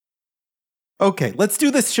Okay, let's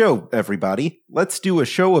do this show, everybody. Let's do a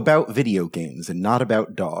show about video games and not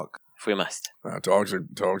about dog. If we must. Dogs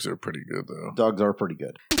are pretty good, though. Dogs are pretty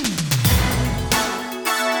good.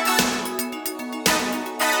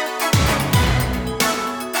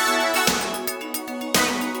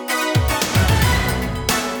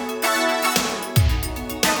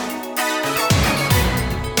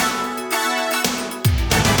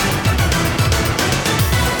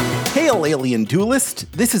 Hail, Alien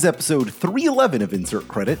Duelist! This is episode 311 of Insert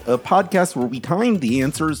Credit, a podcast where we time the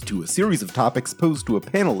answers to a series of topics posed to a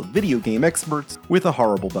panel of video game experts with a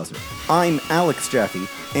horrible buzzer. I'm Alex Jaffe,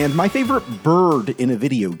 and my favorite bird in a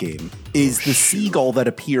video game is the seagull that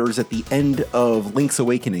appears at the end of Link's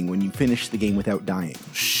Awakening when you finish the game without dying.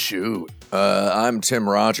 Shoot. I'm Tim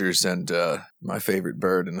Rogers, and my favorite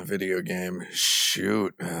bird in a video game.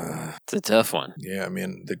 Shoot. It's a tough one. Yeah, I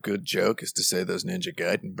mean, the good joke is to say those Ninja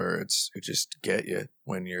Gaiden birds who just get you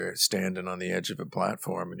when you're standing on the edge of a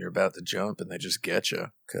platform and you're about to jump, and they just get you.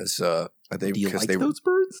 Because Do you like those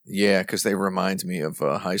birds? Yeah, because they remind me of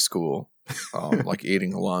high school, like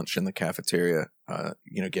eating lunch in the cafeteria.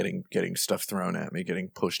 Getting stuff thrown at me, getting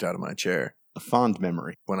pushed out of my chair. A fond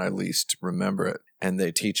memory. When I least remember it. And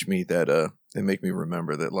they teach me that, they make me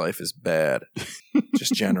remember that life is bad.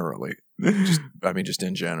 Just generally. Just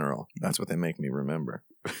in general. That's what they make me remember.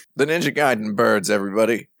 The Ninja Gaiden birds,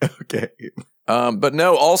 everybody. Okay. But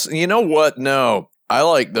no, also, you know what? No. I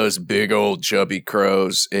like those big old chubby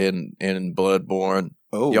crows in Bloodborne.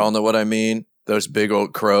 Oh. Y'all know what I mean? Those big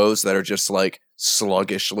old crows that are just like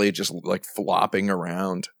sluggishly just like flopping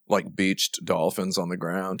around like beached dolphins on the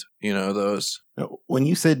ground. You know those? When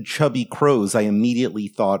you said chubby crows, I immediately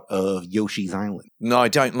thought of Yoshi's Island. No, I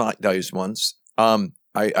don't like those ones.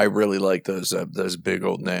 I really like those big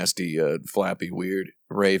old nasty flappy weird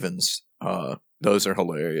ravens. Those are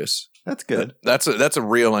hilarious. That's good. That's a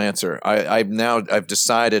real answer. I've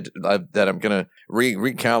decided that I'm gonna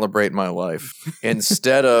recalibrate my life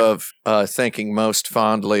instead of thinking most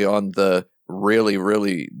fondly on the really,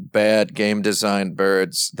 really bad game design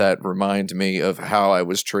birds that remind me of how I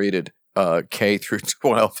was treated K through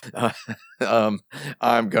 12.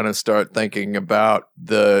 I'm gonna start thinking about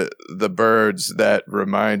the birds that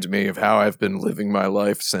remind me of how I've been living my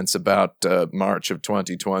life since about March of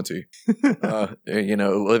 2020.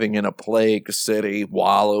 Living in a plague city,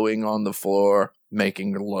 wallowing on the floor,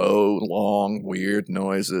 making low, long, weird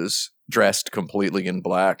noises, dressed completely in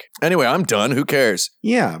black. Anyway, I'm done. Who cares?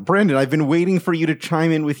 Yeah, Brandon, I've been waiting for you to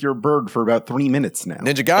chime in with your bird for about 3 minutes now.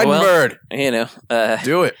 Ninja Gaiden bird.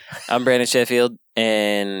 Do it. I'm Brandon Sheffield,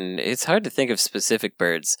 and it's hard to think of specific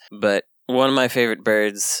birds, but one of my favorite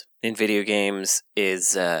birds in video games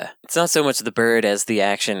is, it's not so much the bird as the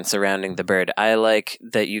action surrounding the bird. I like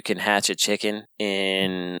that you can hatch a chicken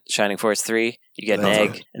in Shining Force 3. You get an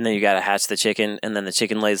egg, and then you gotta hatch the chicken, and then the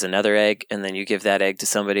chicken lays another egg, and then you give that egg to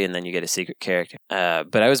somebody, and then you get a secret character.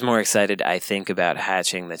 But I was more excited, I think, about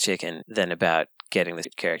hatching the chicken than about getting the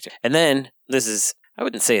character. And then, I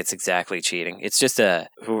wouldn't say it's exactly cheating. It's just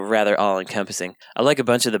rather all-encompassing. I like a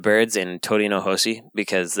bunch of the birds in Tori no Hoshi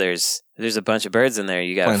because there's a bunch of birds in there.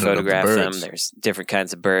 You got to photograph them. There's different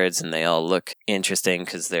kinds of birds, and they all look interesting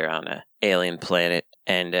because they're on an alien planet.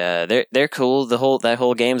 And they're cool. That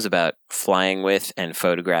whole game's about flying with and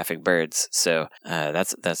photographing birds. So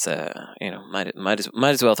that's might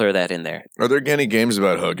as well throw that in there. Are there any games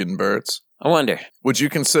about hugging birds? I wonder. Would you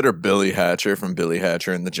consider Billy Hatcher from Billy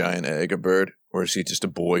Hatcher and the Giant Egg a bird? Or is he just a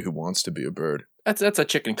boy who wants to be a bird? That's a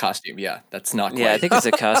chicken costume, yeah. That's not quite. Yeah, I think it's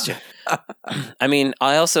a costume. I mean,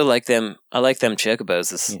 I also like them. I like them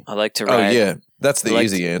chocobos. I like to ride. Oh, yeah. That's the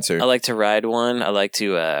easy answer. I like to ride one. I like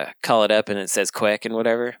to call it up and it says quack and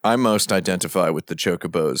whatever. I most identify with the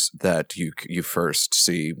chocobos that you first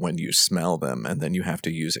see when you smell them, and then you have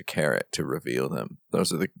to use a carrot to reveal them.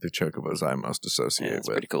 Those are the chocobos I most associate with.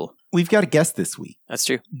 Pretty cool. We've got a guest this week. That's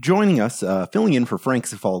true. Joining us, filling in for Frank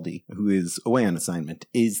Cifaldi, who is away on assignment,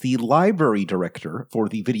 is the library director for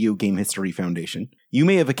the Video Game History Foundation. You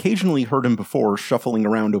may have occasionally heard him before shuffling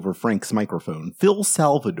around over Frank's microphone. Phil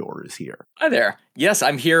Salvador is here. Hi there. Yes,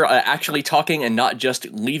 I'm here actually talking and not just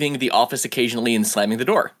leaving the office occasionally and slamming the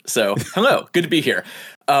door. So, hello. Good to be here.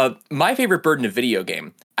 My favorite bird in a video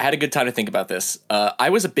game. I had a good time to think about this. I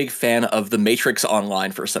was a big fan of The Matrix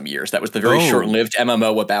Online for some years. That was the very short-lived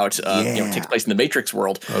MMO about, takes place in the Matrix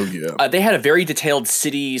world. Oh, yeah. They had a very detailed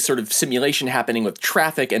city sort of simulation happening with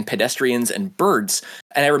traffic and pedestrians and birds.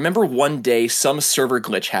 And I remember one day some server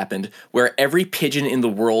glitch happened where every pigeon in the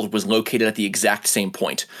world was located at the exact same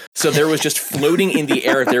point. So there was just floating in the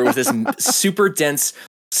air, there was this super dense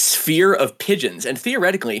sphere of pigeons, and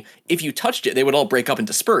theoretically, if you touched it, they would all break up and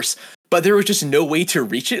disperse. But there was just no way to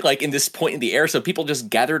reach it, like in this point in the air, so people just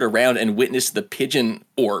gathered around and witnessed the pigeon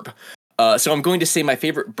orb. So I'm going to say my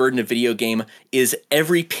favorite bird in a video game is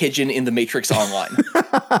every pigeon in the Matrix Online.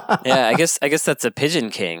 Yeah, I guess that's a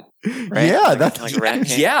pigeon king, right? Yeah, that's like a rat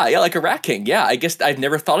king. Yeah, like a rat king. Yeah, I guess I've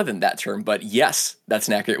never thought of it in that term, but yes, that's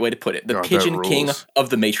an accurate way to put it. The pigeon king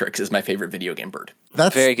of the Matrix is my favorite video game bird.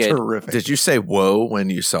 That's very good. Terrific. Did you say whoa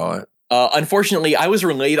when you saw it? Unfortunately, I was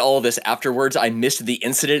relayed all of this afterwards. I missed the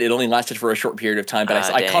incident. It only lasted for a short period of time, but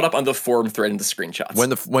I caught up on the forum thread and the screenshots.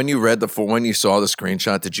 When you saw the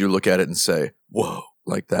screenshot, did you look at it and say "whoa"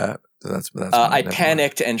 like that? That's I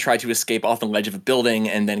panicked and tried to escape off the ledge of a building,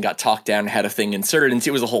 and then got talked down and had a thing inserted. And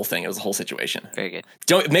it was a whole thing. It was a whole situation. Very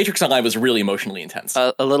good. Matrix Online was really emotionally intense.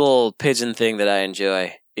 A little pigeon thing that I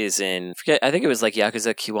enjoy is I think it was like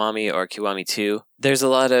Yakuza Kiwami or Kiwami 2. There's a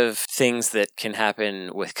lot of things that can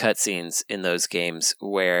happen with cutscenes in those games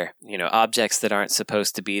where, objects that aren't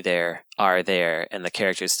supposed to be there are there and the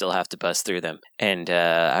characters still have to bust through them. And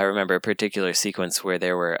I remember a particular sequence where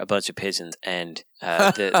there were a bunch of pigeons and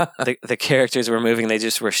the characters were moving. They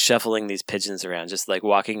just were shuffling these pigeons around, just like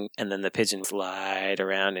walking, and then the pigeons slide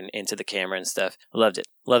around and into the camera and stuff. Loved it.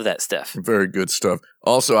 Love that stuff. Very good stuff.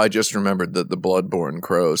 Also, I just remembered that the Bloodborne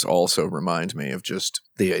crows also remind me of just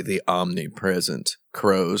the omnipresent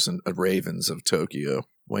crows and ravens of Tokyo.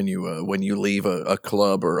 When you leave a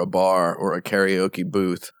club or a bar or a karaoke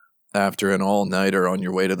booth after an all-nighter on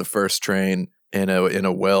your way to the first train in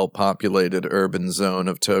a well-populated urban zone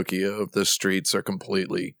of Tokyo, the streets are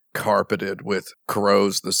completely carpeted with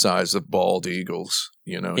crows the size of bald eagles,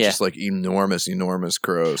 just like enormous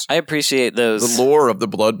crows. I appreciate those. The lore of the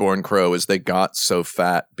Bloodborne crow is they got so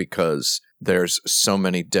fat because there's so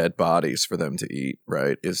many dead bodies for them to eat,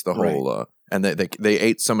 right? Is the whole and they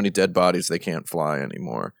ate so many dead bodies they can't fly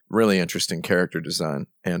anymore. Really interesting character design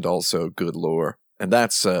and also good lore. And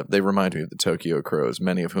that's they remind me of the Tokyo crows,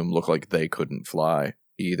 many of whom look like they couldn't fly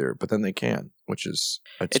either, but then they can, which is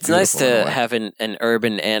it's nice to have an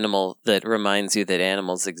urban animal that reminds you that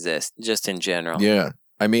animals exist, just in general. Yeah,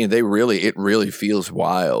 I mean, it really feels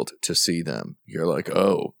wild to see them. You're like,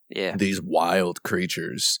 oh, yeah, these wild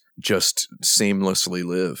creatures just seamlessly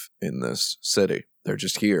live in this city. They're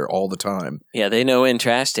just here all the time. Yeah, they know when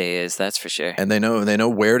trash day is, that's for sure. And they know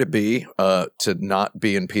where to be to not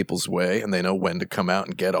be in people's way, and they know when to come out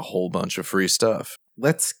and get a whole bunch of free stuff.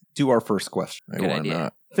 Let's do our first question. Good idea.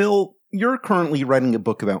 Not? Phil, you're currently writing a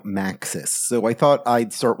book about Maxis, so I thought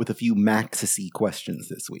I'd start with a few Maxis-y questions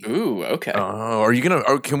this week. Ooh, okay.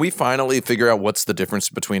 Can we finally figure out what's the difference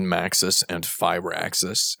between Maxis and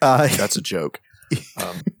Firaxis? That's a joke.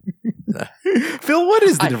 Phil, what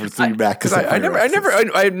is the difference between Maxis and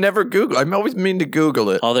Firaxis? I never Google. I'm always mean to Google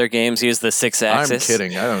it. All their games use the 6-axis. I'm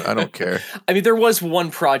kidding. I don't care. I mean, there was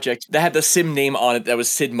one project that had the sim name on it that was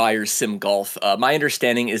Sid Meier's Sim Golf. My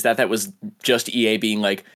understanding is that was just EA being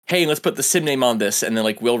like, hey, let's put the sim name on this. And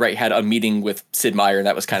then Will Wright had a meeting with Sid Meier, and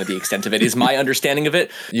that was kind of the extent of it, is my understanding of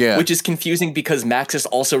it. Yeah. Which is confusing because Maxis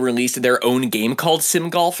also released their own game called Sim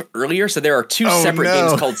Golf earlier. So there are two separate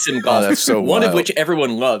games called Sim Golf. That's so one wild. Of which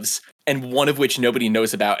everyone loves, and one of which nobody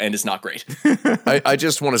knows about and is not great. I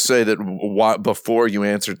just want to say that before you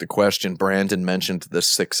answered the question, Brandon mentioned the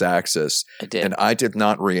 6-axis. I did. And I did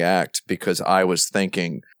not react because I was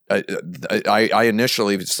thinking, I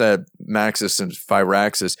initially said Maxis and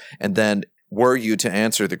Firaxis, and then were you to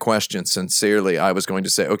answer the question sincerely, I was going to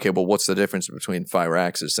say, okay, well, what's the difference between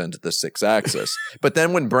Firaxis and the 6-axis? But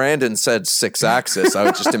then when Brandon said 6-axis,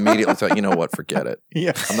 I just immediately thought, you know what, forget it.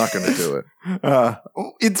 Yeah. I'm not going to do it.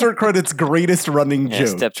 Insert credits greatest running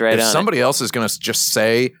joke. Stepped right on. If somebody else is going to just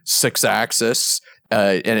say 6-axis,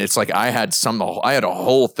 and it's like I had a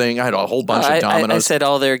whole thing. I had a whole bunch of dominoes. I said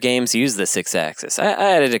all their games use the 6-axis. I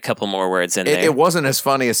added a couple more words in there. It wasn't as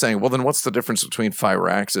funny as saying, well, then what's the difference between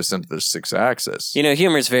Firaxis and the 6-axis?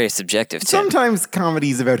 Humor is very subjective, too. Sometimes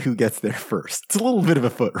comedy is about who gets there first. It's a little bit of a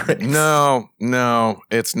foot race. No,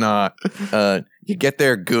 it's not. You get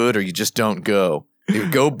there good or you just don't go. You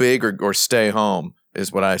go big or stay home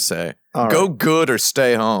is what I say. Go good or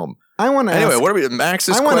stay home. I want to anyway, what are we,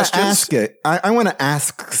 Max's questions? I want to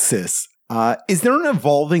ask Sis, is there an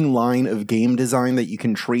evolving line of game design that you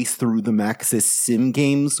can trace through the Maxis sim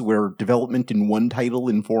games where development in one title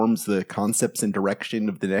informs the concepts and direction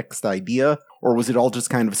of the next idea? or was it all just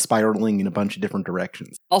kind of spiraling in a bunch of different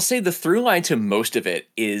directions? I'll say the through line to most of it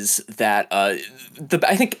is that I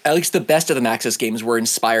think at least the best of the Maxis games were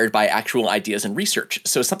inspired by actual ideas and research.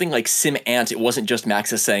 So something like Sim Ant, it wasn't just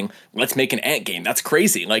Maxis saying, let's make an ant game. That's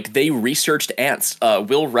crazy. Like, they researched ants.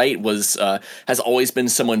 Will Wright has always been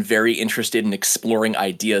someone very interested in exploring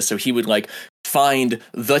ideas. So he would like find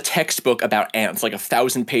the textbook about ants, like a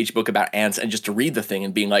 1,000-page book about ants, and just to read the thing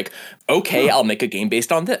and being like, okay, I'll make a game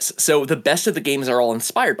based on this. So the best of the games are all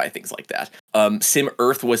inspired by things like that. Sim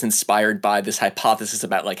Earth was inspired by this hypothesis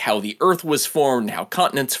about like how the Earth was formed and how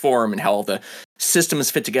continents form and how all the systems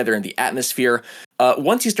fit together in the atmosphere.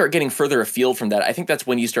 Once you start getting further afield from that, I think that's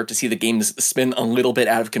when you start to see the games spin a little bit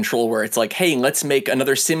out of control, where it's like, hey, let's make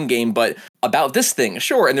another sim game, but about this thing,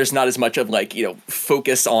 sure. And there's not as much of like,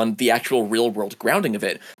 focus on the actual real world grounding of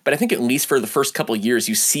it. But I think at least for the first couple of years,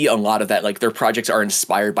 you see a lot of that, like their projects are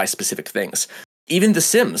inspired by specific things. Even The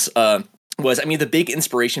Sims, the big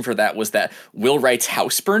inspiration for that was that Will Wright's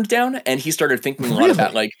house burned down, and he started thinking a lot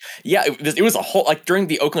about like, it was a whole, like during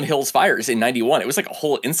the Oakland Hills fires in 91, it was like a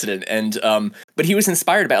whole incident. And, but he was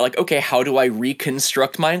inspired by like, okay, how do I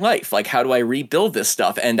reconstruct my life? Like, how do I rebuild this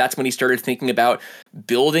stuff? And that's when he started thinking about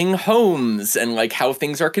building homes and like how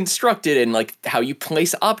things are constructed and like how you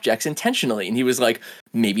place objects intentionally. And he was like,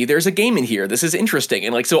 maybe there's a game in here. This is interesting.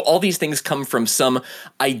 And like, so all these things come from some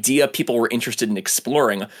idea people were interested in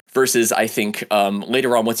exploring versus I think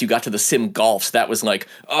later on, once you got to the sim golfs, that was like,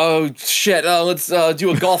 oh shit, let's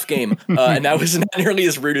do a golf game. And that was not nearly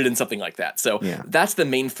as rooted in something like that. So that's the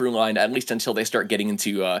main through line, at least until they start getting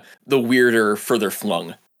into the weirder, further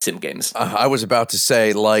flung sim games. I was about to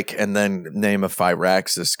say and then name a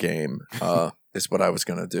Firaxis game. Is what I was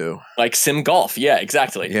gonna do. Like Sim Golf, yeah,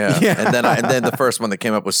 exactly. Yeah. And then the first one that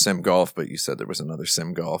came up was Sim Golf, but you said there was another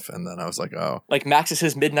Sim Golf, and then I was like, oh. Like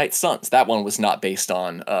Maxis's Midnight Suns. That one was not based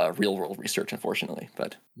on real world research, unfortunately.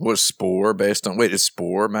 But was Spore based on? Wait, is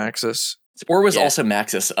Spore Maxis? Spore was also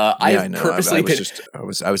Maxis. I know.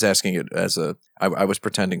 I was asking it as I was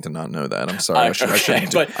pretending to not know that. I'm sorry.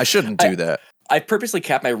 I shouldn't do that. I purposely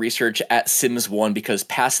capped my research at Sims 1 because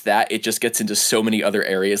past that, it just gets into so many other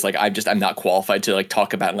areas. Like I'm not qualified to like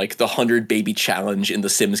talk about like the 100 baby challenge in the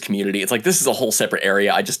Sims community. It's like, this is a whole separate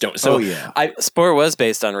area. I just don't. So Spore was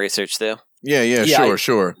based on research though. Yeah,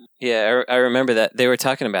 sure. Yeah, I remember that. They were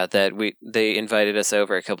talking about that. They invited us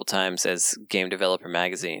over a couple times as Game Developer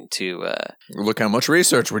Magazine to look how much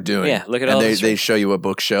research we're doing. Yeah, look at all this. They show you a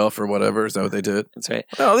bookshelf or whatever. Is that what they did? That's right.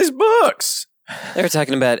 Oh, these books. They were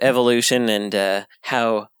talking about evolution and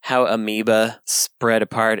how amoeba spread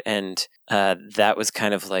apart, and that was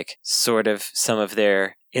kind of like sort of some of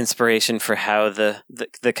their inspiration for how the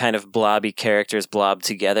kind of blobby characters blob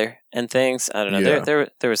together and things. I don't know. Yeah.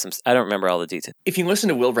 There was some. I don't remember all the details. If you listen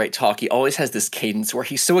to Will Wright talk, he always has this cadence where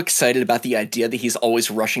he's so excited about the idea that he's always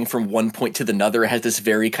rushing from one point to another. It has this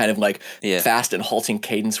very kind of like fast and halting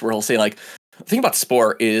cadence where he'll say like, the thing about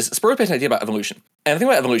Spore is based on an idea about evolution. And the thing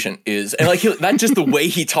about evolution is, and like not just the way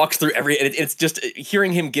he talks through it's just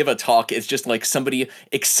hearing him give a talk. It's just like somebody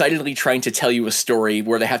excitedly trying to tell you a story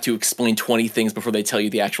where they have to explain 20 things before they tell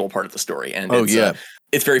you the actual part of the story. And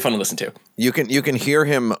it's very fun to listen to. You can hear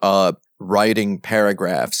him writing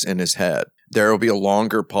paragraphs in his head. There will be a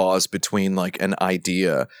longer pause between like an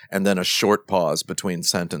idea and then a short pause between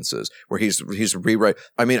sentences where he's rewrite.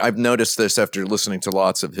 I mean, I've noticed this after listening to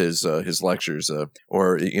lots of his lectures and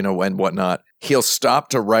whatnot. He'll stop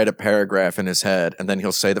to write a paragraph in his head and then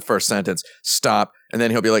he'll say the first sentence, stop, and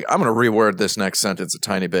then he'll be like, I'm going to reword this next sentence a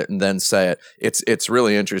tiny bit and then say it. It's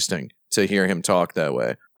really interesting to hear him talk that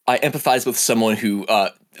way. I empathize with someone who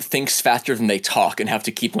thinks faster than they talk and have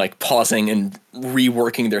to keep like pausing and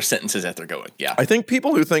reworking their sentences as they're going. Yeah. I think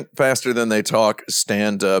people who think faster than they talk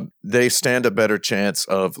stand a better chance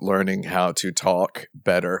of learning how to talk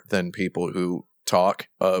better than people who talk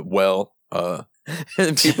well.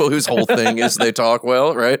 And people whose whole thing is they talk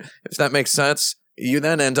well, right? If that makes sense. You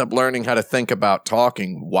then end up learning how to think about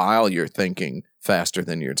talking while you're thinking faster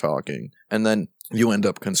than you're talking. And then you end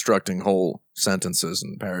up constructing whole sentences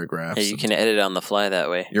and paragraphs. Yeah, you can edit on the fly that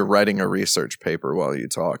way. You're writing a research paper while you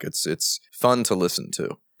talk. It's fun to listen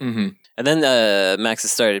to. Mm-hmm. And then Maxis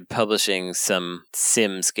started publishing some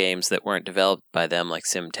Sims games that weren't developed by them, like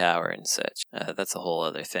Sim Tower and such. That's a whole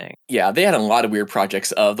other thing. Yeah, they had a lot of weird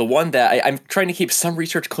projects. The one that I'm trying to keep some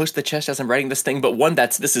research close to the chest as I'm writing this thing, but one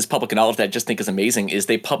this is public knowledge that I just think is amazing is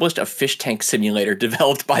they published a fish tank simulator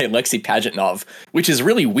developed by Alexei Pajitnov, which is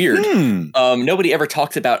really weird. Nobody ever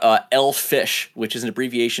talks about L-Fish, which is an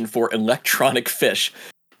abbreviation for electronic fish.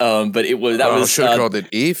 But it was should have called it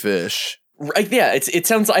E-Fish. Right, yeah, it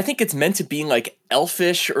sounds. I think it's meant to be like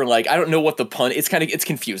elfish or like I don't know what the pun. It's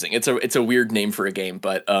confusing. It's a weird name for a game,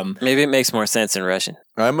 but maybe it makes more sense in Russian.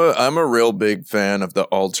 I'm a real big fan of the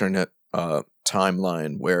alternate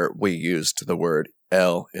timeline where we used the word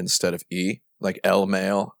L instead of E, like El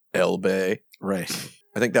Male, El Bay. Right.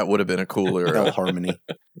 I think that would have been a cooler El Harmony.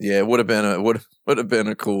 Yeah, it would have been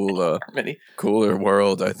a cool cooler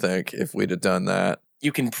world, I think, if we'd have done that.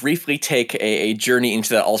 You can briefly take a journey into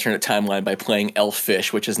that alternate timeline by playing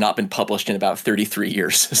Elfish, which has not been published in about 33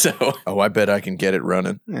 years. So, I bet I can get it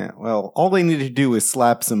running. Yeah, well, all they needed to do is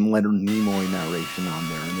slap some Leonard Nimoy narration on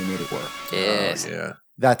there, and they made it work. Yes. Yeah.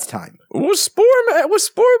 That's time. Was Spore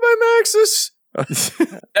by Maxis?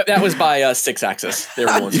 that was by Six Axis. They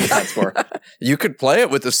were the ones who had Spore. You could play it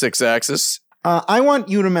with the 6-axis. I want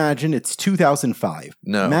you to imagine it's 2005.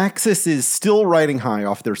 No. Maxis is still riding high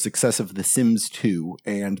off their success of The Sims 2,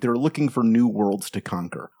 and they're looking for new worlds to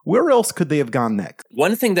conquer. Where else could they have gone next?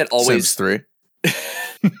 One thing that always... Sims 3.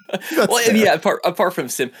 Well, yeah, apart from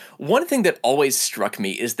Sim, one thing that always struck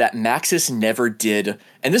me is that Maxis never did,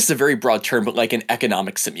 and this is a very broad term, but like an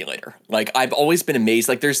economic simulator. Like, I've always been amazed,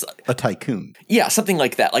 like there's... A tycoon. Yeah, something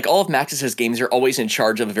like that. Like, all of Maxis's games are always in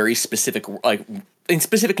charge of a very specific, like, and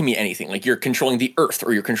specific can mean anything. Like, you're controlling the earth,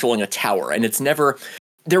 or you're controlling a tower, and it's never...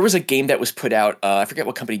 There was a game that was put out, I forget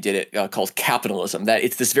what company did it, called Capitalism, that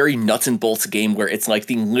it's this very nuts and bolts game where it's like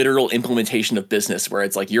the literal implementation of business, where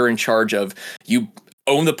it's like you're in charge of... You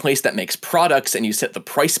own the place that makes products and you set the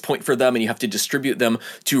price point for them and you have to distribute them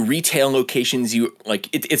to retail locations. You like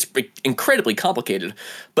it's incredibly complicated,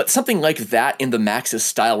 but something like that in the Maxis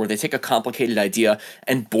style where they take a complicated idea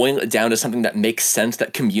and boil it down to something that makes sense,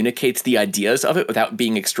 that communicates the ideas of it without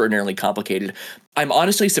being extraordinarily complicated. I'm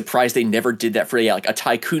honestly surprised they never did that for like a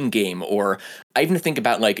tycoon game, or I even think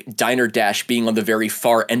about like Diner Dash being on the very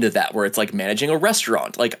far end of that, where it's like managing a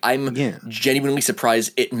restaurant. Like I'm genuinely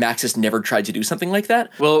surprised Maxis never tried to do something like that.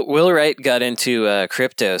 Well, Will Wright got into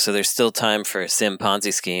crypto, so there's still time for a Sim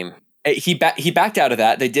Ponzi scheme. He backed out of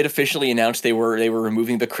that. They did officially announce they were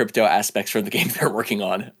removing the crypto aspects from the game they're working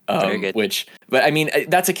on. Very good. But I mean,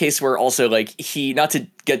 that's a case where also like not to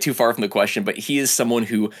get too far from the question, but he is someone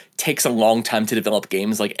who takes a long time to develop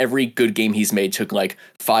games. Like every good game he's made took like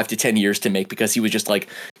 5 to 10 years to make because he was just like,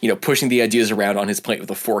 pushing the ideas around on his plate with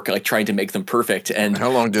a fork, like trying to make them perfect. And how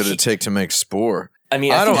long did it take to make Spore? I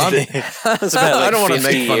mean, I don't want to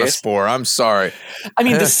make fun years. of Spore. I'm sorry. I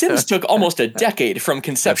mean, The Sims took almost a decade from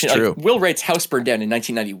conception. That's true. Like, Will Wright's house burned down in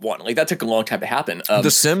 1991. Like that took a long time to happen. The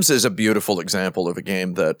Sims is a beautiful example of a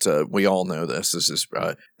game that we all know this. This is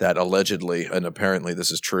that allegedly and apparently this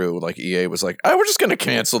is true. Like EA was like, "Oh, we're just going to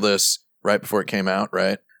cancel this right before it came out."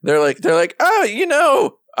 Right? They're like, "Oh,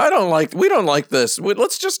 we don't like this.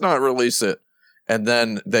 Let's just not release it." And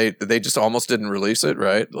then they just almost didn't release it,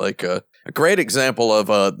 right? Like a great example of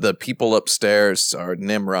the people upstairs are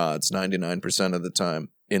Nimrods 99% of the time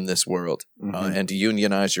in this world, and to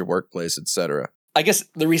unionize your workplace, etc. I guess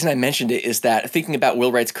the reason I mentioned it is that thinking about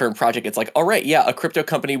Will Wright's current project, it's like, all right, yeah, a crypto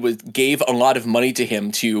company gave a lot of money to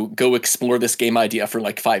him to go explore this game idea for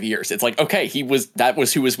like 5 years. It's like, okay, that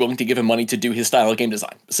was who was willing to give him money to do his style of game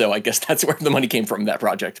design. So I guess that's where the money came from, that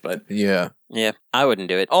project. But yeah, I wouldn't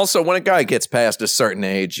do it. Also, when a guy gets past a certain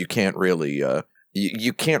age, you can't really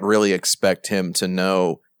you can't really expect him to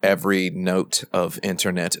know every note of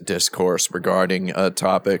internet discourse regarding a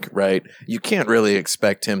topic, right? You can't really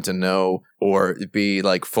expect him to know or be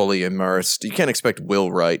like fully immersed. You can't expect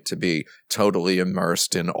Will Wright to be totally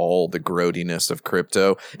immersed in all the grody-ness of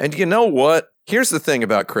crypto. And you know what? Here's the thing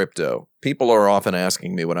about crypto. People are often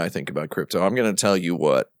asking me what I think about crypto. I'm going to tell you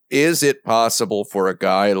what. Is it possible for a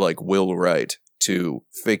guy like Will Wright to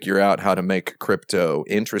figure out how to make crypto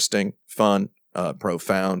interesting, fun,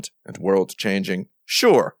 profound, and world-changing?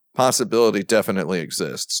 Sure, possibility definitely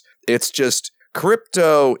exists. It's just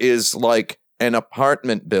crypto is like an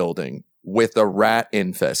apartment building with a rat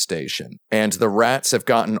infestation, and the rats have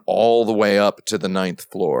gotten all the way up to the 9th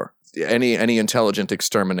floor. Any intelligent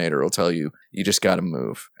exterminator will tell you just got to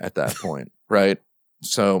move at that point, right?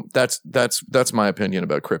 So that's my opinion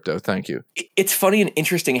about crypto. Thank you. It's funny and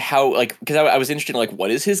interesting how, like, because I was interested in, like, what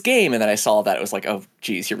is his game? And then I saw that. It was like, oh,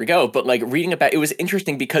 geez, here we go. But, like, reading about it was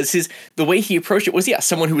interesting because the way he approached it was,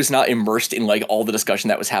 someone who was not immersed in, like, all the discussion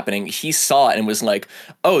that was happening. He saw it and was like,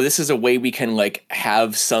 oh, this is a way we can, like,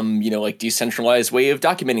 have some, like, decentralized way of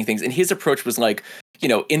documenting things. And his approach was like,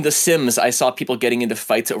 in The Sims, I saw people getting into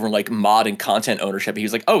fights over like mod and content ownership. He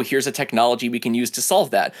was like, oh, here's a technology we can use to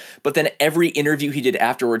solve that. But then every interview he did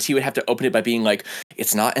afterwards, he would have to open it by being like,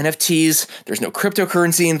 it's not NFTs, there's no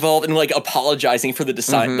cryptocurrency involved, and like apologizing for the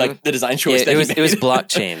design, like the design choice. Yeah, it was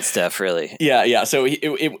blockchain stuff, really. Yeah. So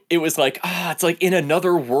it was like, it's like in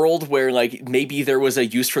another world where like maybe there was a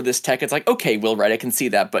use for this tech. It's like, okay, Will, right, I can see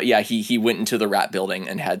that. But yeah, he went into the rat building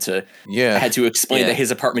and had to explain that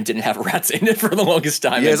his apartment didn't have rats in it for the longest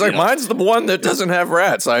time. Yeah, it's like, mine's the one that doesn't have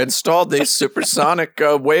rats. I installed these supersonic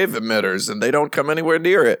wave emitters, and they don't come anywhere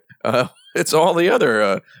near it. It's all the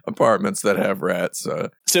other apartments that have rats.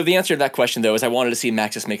 So the answer to that question, though, is I wanted to see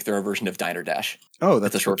Maxis make their own version of Diner Dash. Oh,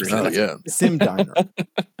 that's a short version. Oh, yeah. Sim Diner.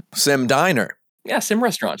 Sim Diner. Yeah, Sim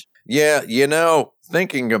Restaurant. Yeah,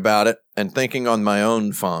 thinking about it and thinking on my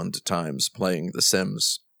own fond times playing The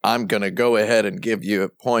Sims, I'm going to go ahead and give you a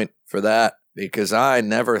point for that because I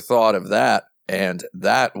never thought of that. And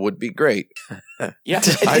that would be great. Yeah,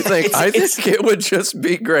 I think it would just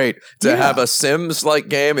be great to have a Sims-like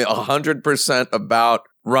game, 100% about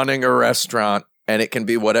running a restaurant, and it can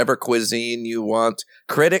be whatever cuisine you want.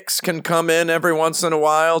 Critics can come in every once in a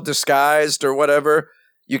while, disguised or whatever.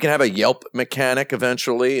 You can have a Yelp mechanic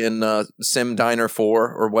eventually in Sim Diner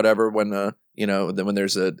 4 or whatever when when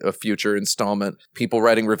there's a future installment. People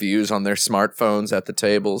writing reviews on their smartphones at the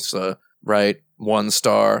tables, right? 1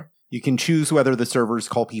 star. You can choose whether the servers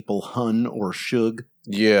call people hun or shug.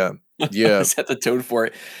 Yeah. Set the tone for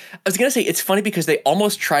it. I was gonna say it's funny because they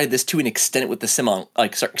almost tried this to an extent with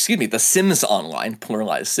the the Sims Online,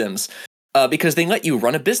 pluralized Sims. Because they let you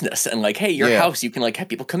run a business and like, hey, your house, you can like have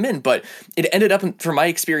people come in. But it ended up, from my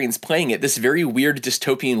experience playing it, this very weird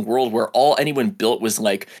dystopian world where all anyone built was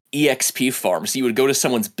like EXP farms. So you would go to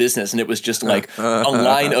someone's business and it was just like a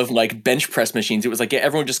line of like bench press machines. It was like,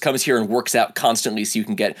 everyone just comes here and works out constantly so you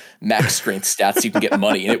can get max strength stats, so you can get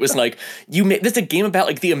money. And it was like, this is a game about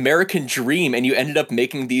like the American dream, and you ended up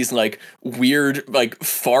making these like weird like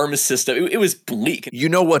farm system. It was bleak. You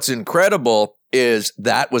know what's incredible is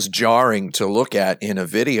that was jarring to look at in a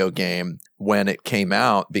video game when it came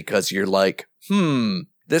out, because you're like,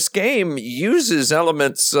 this game uses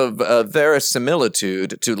elements of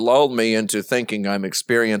verisimilitude to lull me into thinking I'm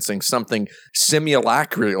experiencing something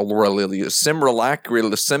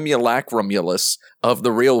simulacrulous of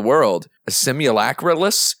the real world. A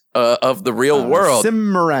simulacrulous of the real world.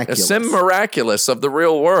 Sim-miraculous of the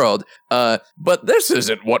real world. But this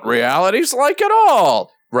isn't what reality's like at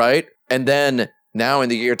all, right? And then now in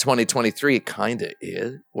the year 2023, it kind of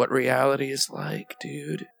is what reality is like,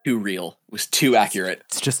 dude. Too real. It was too accurate.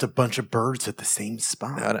 It's just a bunch of birds at the same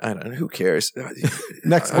spot. I don't. Who cares?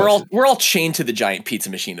 Next, we're all chained to the giant pizza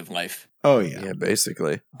machine of life. Oh yeah. Yeah,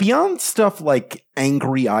 basically. Beyond stuff like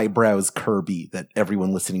Angry Eyebrows Kirby that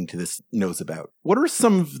everyone listening to this knows about, what are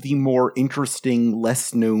some of the more interesting,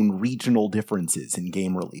 less known regional differences in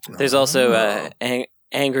game release? There's also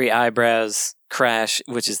Angry Eyebrows Crash,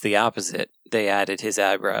 which is the opposite. They added his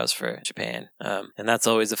eyebrows for Japan, and that's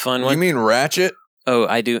always a fun one. You mean Ratchet? Oh,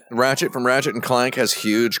 I do. Ratchet from Ratchet and Clank has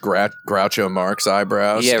huge Groucho Marx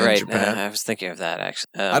eyebrows. Yeah, right. Japan. I was thinking of that actually.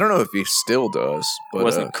 I don't know if he still does, but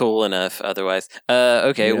wasn't cool enough otherwise.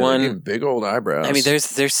 Okay, one big old eyebrows. I mean,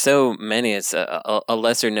 there's so many. It's a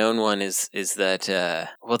lesser known one is that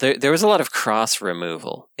there was a lot of cross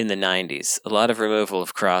removal in the 90s. A lot of removal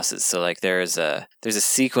of crosses. So like there's a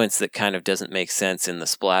sequence that kind of doesn't make sense in the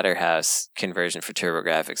Splatterhouse conversion for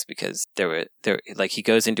TurboGrafx, because there like he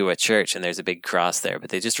goes into a church and there's a big cross there, but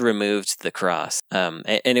they just removed the cross. And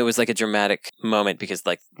it was like a dramatic moment because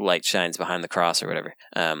like light shines behind the cross or whatever.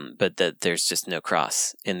 But there's just no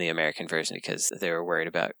cross in the American version because they were worried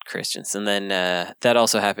about Christians. And then that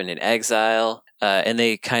also happened in Exile. And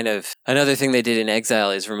they another thing they did in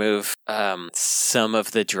Exile is remove some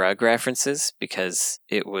of the drug references, because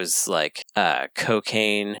it was like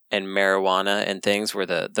cocaine and marijuana and things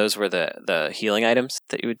those were the healing items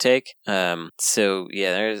that you would take. So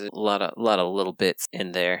yeah, there's a lot of little bits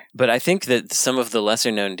in there, but I think that some of the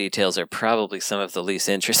lesser known details are probably some of the least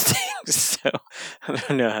interesting. So I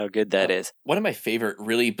don't know how good that is. One of my favorite,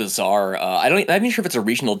 really bizarre, I'm not even sure if it's a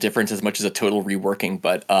regional difference as much as a total reworking,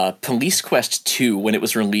 but Police Quest 2, when it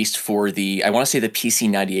was released for I want to say the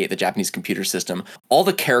PC-98, the Japanese computer system, all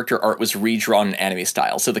the character art was redrawn in anime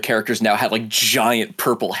style. So the characters now had like giant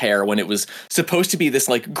purple hair when it was supposed to be this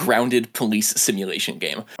like grounded police simulation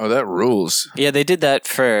game. Oh, that rules. Yeah, they did that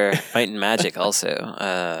for Might and Magic also.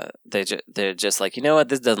 also. They're just like, you know what,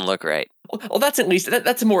 this doesn't look right. Well, that's at least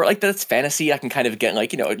that's more like that's fantasy. I can kind of get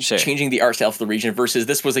like Sure. changing the art style for the region versus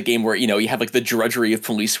this was a game where you have like the drudgery of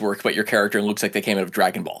police work, but your character looks like they came out of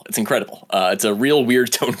Dragon Ball. It's incredible. It's a real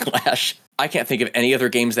weird tone clash. I can't think of any other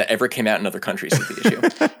games that ever came out in other countries is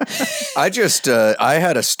the issue. I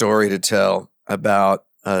had a story to tell about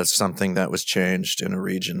something that was changed in a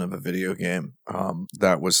region of a video game.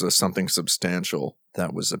 That was something substantial.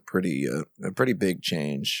 That was a pretty big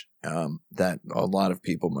change that a lot of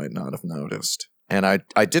people might not have noticed. And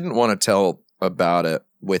I didn't want to tell about it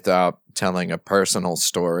without telling a personal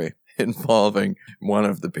story involving one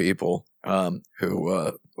of the people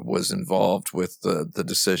who was involved with the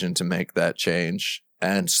decision to make that change.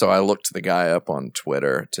 And so I looked the guy up on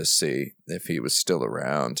Twitter to see if he was still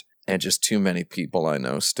around. And just too many people I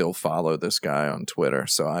know still follow this guy on Twitter,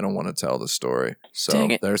 so I don't want to tell the story. So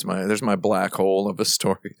there's my black hole of a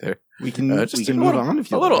story there. We can move on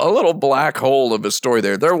if you like. A little black hole of a story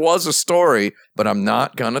there. There was a story, but I'm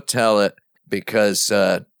not gonna tell it because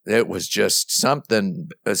it was just something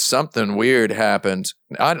weird happened.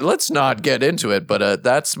 Let's not get into it, but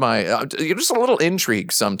that's my just a little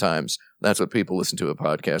intrigue sometimes. That's what people listen to a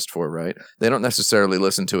podcast for, right? They don't necessarily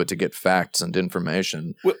listen to it to get facts and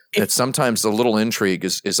information. Well, sometimes the little intrigue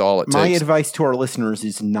is all it takes. My advice to our listeners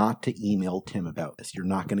is not to email Tim about this. You're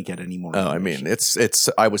not going to get any more information. I mean, it's.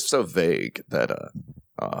 I was so vague that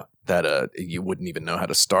you wouldn't even know how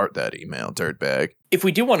to start that email, dirtbag. If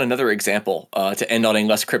we do want another example to end on a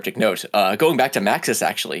less cryptic note, going back to Maxis,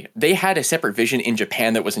 actually, they had a separate vision in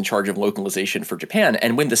Japan that was in charge of localization for Japan.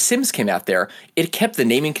 And when The Sims came out there, it kept the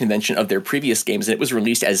naming convention of their previous games, and it was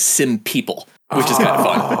released as Sim People, which is kind of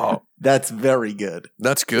fun. That's very good.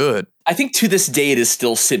 That's good. I think to this day it is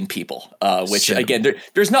still Sim People, which, again,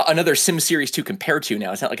 there's not another Sim series to compare to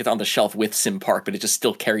now. It's not like it's on the shelf with Sim Park, but it just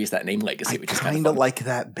still carries that name legacy, which is kind of like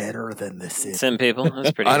that better than The Sims. Sim People?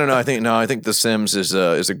 That's pretty I don't know. I think The Sims is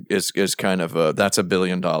kind of that's a $1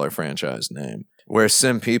 billion franchise name. Where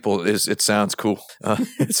Sim People it sounds cool.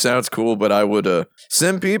 It sounds cool, but I would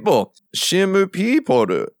Sim People, Shimu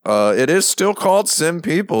People. It is still called Sim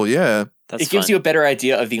People. Yeah. It gives you a better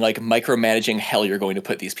idea of the micromanaging hell you're going to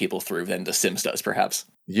put these people through than The Sims does, perhaps.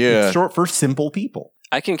 Yeah. It's short for simple people.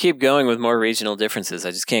 I can keep going with more regional differences.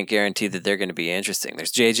 I just can't guarantee that they're going to be interesting.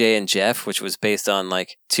 There's JJ and Jeff, which was based on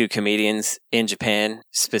two comedians in Japan,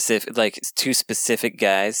 two specific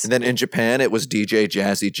guys. And then in Japan, it was DJ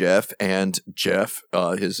Jazzy Jeff and Jeff,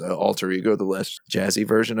 his alter ego, the less jazzy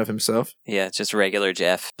version of himself. Yeah, just regular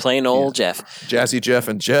Jeff, plain old Jeff. Jazzy Jeff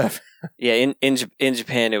and Jeff. Yeah, in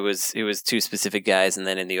Japan it was two specific guys, and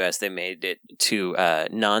then in the US they made it two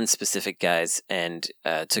non-specific guys and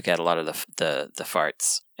took out a lot of the farts.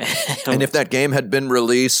 And if that game had been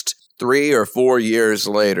released 3 or 4 years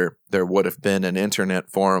later, there would have been an internet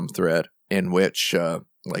forum thread in which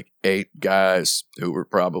 8 guys who were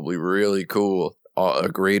probably really cool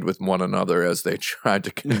agreed with one another as they tried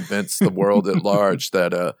to convince the world at large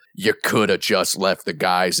that you could have just left the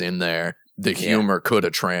guys in there. The humor could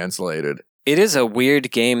have translated. It is a weird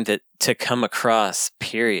game to come across,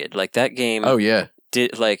 period. Like that game. Oh, yeah.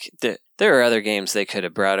 There are other games they could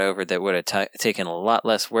have brought over that would have taken a lot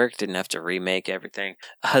less work, didn't have to remake everything.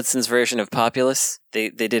 Hudson's version of Populous, they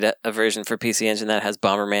did a version for PC Engine that has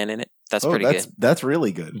Bomberman in it. That's pretty good. That's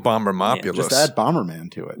really good. Bombermopulous. Yeah, just add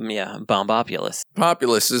Bomberman to it. Yeah, Bombopulous.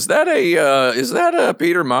 Populous, is that a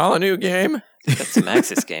Peter Molyneux game? That's a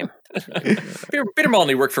Maxis game. Peter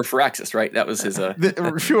Molyneux worked for Firaxis, right? That was his...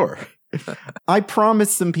 Sure. I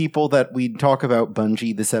promised some people that we'd talk about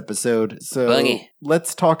Bungie this episode, so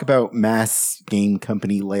let's talk about mass game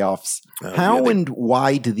company layoffs. How and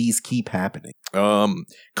why do these keep happening?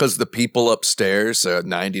 Because the people upstairs,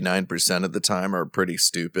 99% of the time, are pretty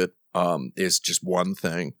stupid. Is just one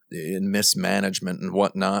thing in mismanagement and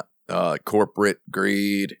whatnot. Corporate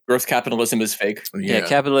greed. Growth capitalism is fake. Yeah,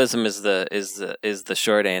 capitalism is the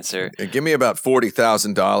short answer. Give me about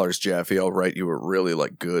 $40,000, Jeffy. I'll write you a really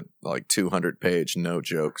good 200-page no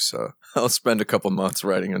jokes. I'll spend a couple months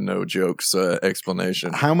writing a no jokes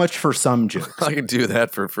explanation. How much for some jokes? I can do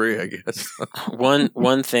that for free, I guess.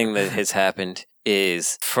 One thing that has happened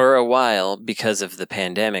is for a while, because of the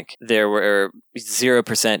pandemic, there were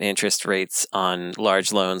 0% interest rates on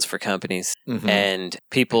large loans for companies. Mm-hmm. And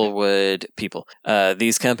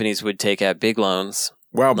these companies would take out big loans.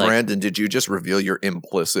 Wow, Brandon, did you just reveal your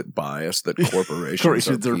implicit bias that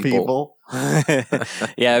corporations are people?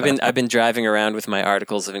 Yeah, I've been driving around with my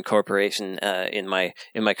articles of incorporation in my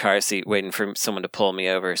car seat, waiting for someone to pull me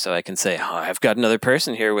over so I can say, "Oh, I've got another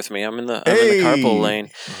person here with me. I'm in the carpool lane."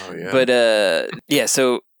 Oh, yeah. But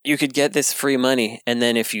so you could get this free money, and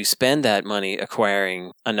then if you spend that money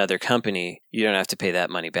acquiring another company, you don't have to pay that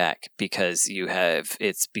money back because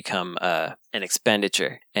it's become an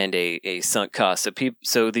expenditure and a sunk cost.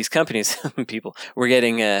 So these companies, people, we're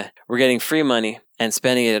getting free money and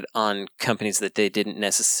spending it on companies that they didn't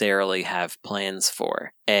necessarily have plans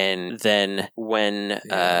for. And then when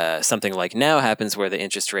something like now happens where the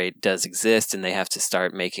interest rate does exist and they have to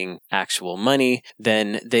start making actual money,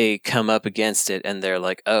 then they come up against it and they're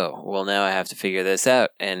like, oh, well, now I have to figure this out.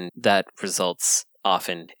 And that results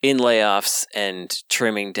often in layoffs and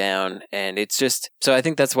trimming down. And it's just, so I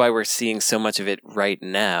think that's why we're seeing so much of it right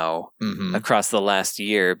now across the last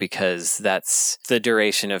year, because that's the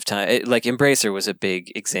duration of time. Like Embracer was a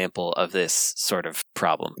big example of this sort of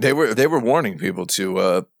problem. They were warning people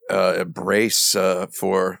to brace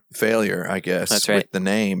for failure, I guess. That's right. With the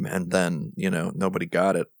name, and then nobody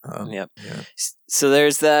got it. Yep. Yeah. So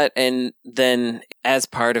there's that, and then as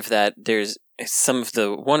part of that, there's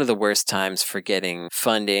one of the worst times for getting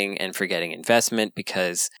funding and for getting investment,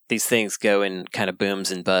 because these things go in kind of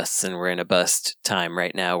booms and busts, and we're in a bust time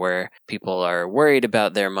right now where people are worried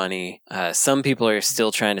about their money. Some people are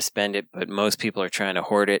still trying to spend it, but most people are trying to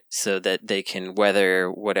hoard it so that they can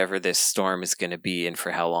weather whatever this storm is going to be, and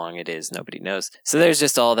for how long it is, nobody knows. So there's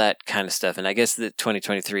just all that kind of stuff, and I guess that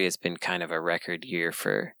 2023 has been kind of a record year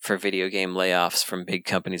for video game layoffs from big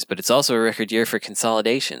companies, but it's also a record year for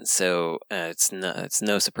consolidation. So it's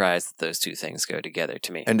no surprise that those two things go together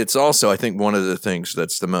to me. And it's also, I think, one of the things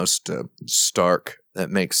that's the most stark that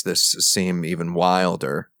makes this seem even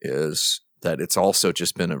wilder is that it's also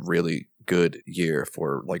just been a really good year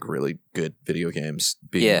for like really good video games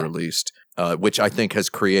being released. Which I think has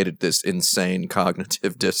created this insane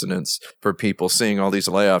cognitive dissonance for people seeing all these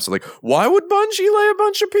layoffs. Like, why would Bungie lay a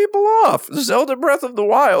bunch of people off? Zelda Breath of the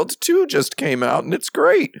Wild 2 just came out, and it's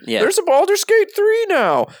great. Yeah. There's a Baldur's Gate 3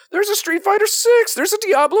 now. There's a Street Fighter 6. There's a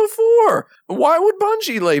Diablo 4. Why would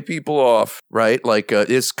Bungie lay people off? Right? Like,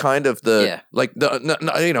 it's kind of the, like,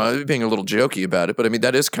 being a little jokey about it, but I mean,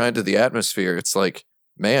 that is kind of the atmosphere. It's like,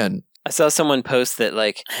 man, I saw someone post that,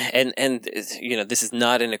 like, and this is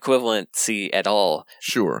not an equivalency at all.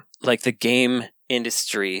 Sure. Like, the game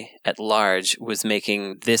industry at large was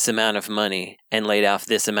making this amount of money and laid off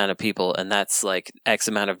this amount of people, and that's like X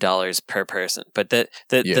amount of dollars per person. But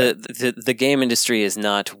the game industry is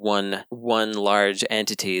not one large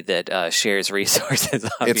entity that shares resources.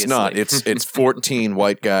 Obviously. It's not. It's 14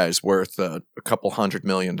 white guys worth a couple $100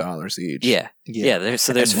 million each. Yeah. There's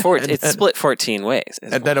it's split 14 ways,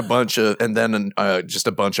 and then just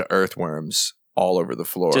a bunch of earthworms all over the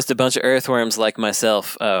floor. Just a bunch of earthworms like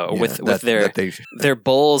myself, with their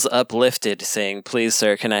bowls uplifted, saying, "Please,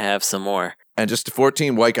 sir, can I have some more?" And just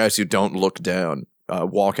 14 white guys who don't look down,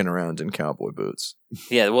 walking around in cowboy boots.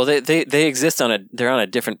 Yeah, well, they exist they're on a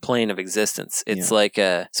different plane of existence. It's like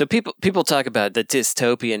so people talk about the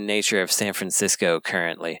dystopian nature of San Francisco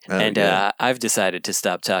currently, I've decided to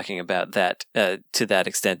stop talking about that to that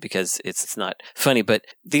extent because it's not funny. But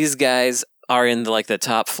these guys are in the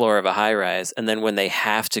top floor of a high rise, and then when they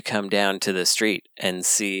have to come down to the street and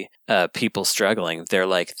see people struggling, they're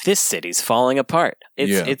like, "This city's falling apart."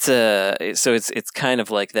 It's kind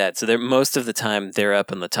of like that. So most of the time they're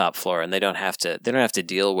up on the top floor, and they don't have to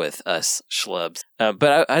deal with us schlubs.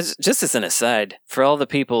 But I just as an aside, for all the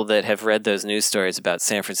people that have read those news stories about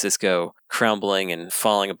San Francisco crumbling and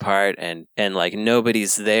falling apart, and like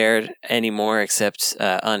nobody's there anymore except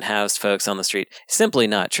unhoused folks on the street, simply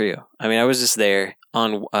not true. I mean, I was just there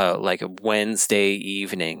on like a Wednesday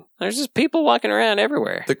evening. There's just people walking around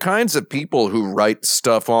everywhere. The kinds of people who write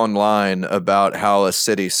stuff online about how a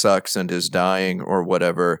city sucks and is dying or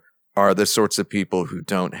whatever are the sorts of people who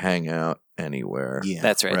don't hang out anywhere. Yeah,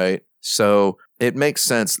 that's right. Right? So it makes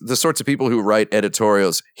sense. The sorts of people who write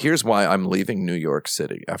editorials, here's why I'm leaving New York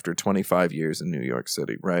City after 25 years in New York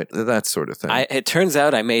City, right? That sort of thing. It turns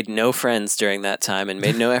out I made no friends during that time and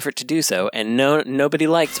made no effort to do so, and nobody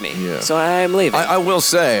liked me. Yeah. So I'm leaving. I will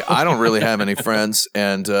say, I don't really have any friends,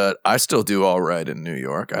 and I still do all right in New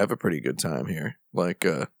York. I have a pretty good time here. Like,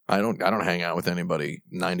 I don't hang out with anybody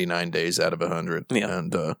 99 days out of 100. Yeah.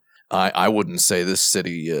 And I wouldn't say this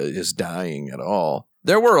city is dying at all.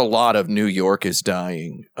 There were a lot of New York is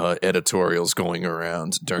dying editorials going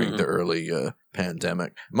around during the early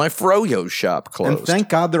pandemic. My Froyo shop closed. And thank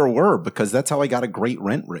God there were, because that's how I got a great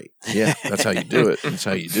rent rate. Yeah, that's how you do it. That's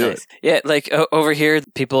how you do it. Yeah, like over here,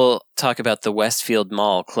 people talk about the Westfield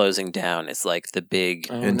Mall closing down. It's like the big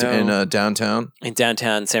in downtown. In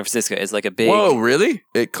downtown San Francisco is like a big. Whoa, really?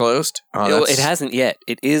 It closed? Oh, it hasn't yet.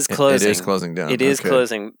 It is closing. It is closing down. It is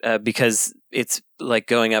closing because it's like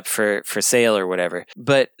going up for sale or whatever.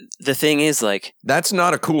 But the thing is, like, that's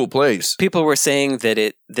not a cool place. People were saying that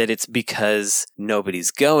it's because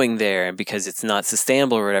nobody's going there and because it's not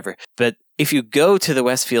sustainable or whatever. But if you go to the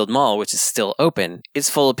Westfield Mall, which is still open, it's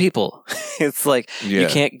full of people. It's like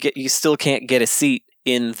you still can't get a seat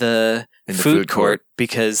in the food court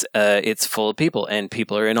because it's full of people and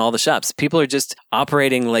people are in all the shops. People are just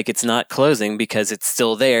operating like it's not closing because it's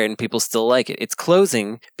still there and people still like it. It's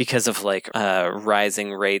closing because of like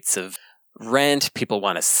rising rates of rent. People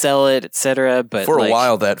want to sell it, etc. But for a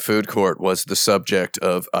while, that food court was the subject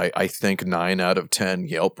of I think 9 out of 10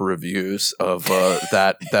 Yelp reviews of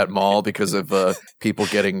that mall because of people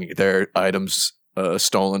getting their items.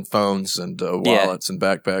 Stolen phones and wallets and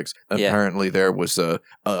backpacks. Apparently, there was a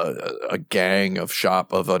gang of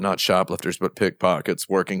not shoplifters but pickpockets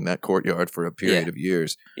working that courtyard for a period of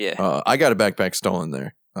years. Yeah, I got a backpack stolen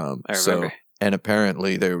there. I remember. And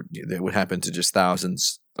apparently, they would happen to just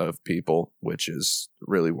thousands of people, which is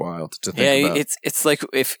really wild to think about. It's like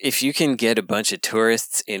if you can get a bunch of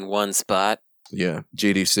tourists in one spot. Yeah,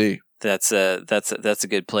 GDC. That's a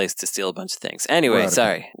good place to steal a bunch of things. Anyway,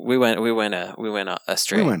 sorry, we went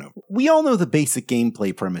astray. We all know the basic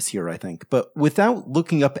gameplay premise here, I think, but without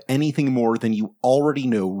looking up anything more than you already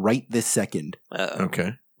know right this second.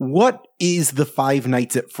 Okay. What is the Five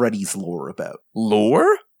Nights at Freddy's lore about?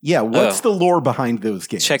 Lore? Yeah, what's the lore behind those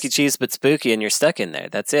games? Chuck E. Cheese, but spooky, and you're stuck in there.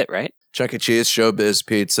 That's it, right? Chuck E. Cheese, Showbiz,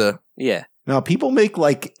 Pizza. Yeah. Now, people make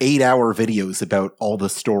like 8-hour videos about all the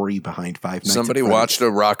story behind Five Nights Somebody at Freddy's. watched a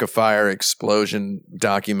Rock-afire explosion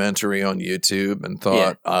documentary on YouTube and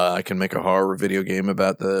thought, I can make a horror video game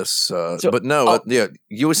about this. But no,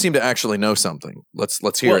 you seem to actually know something.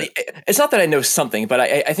 Let's hear it. It's not that I know something, but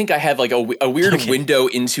I think I have like a weird window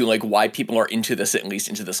into like why people are into this, at least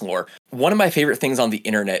into this lore. One of my favorite things on the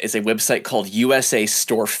internet is a website called USA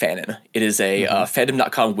Store Fanon. It is a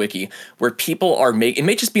fandom.com wiki where people are making, it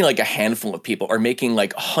may just be like a handful of people are making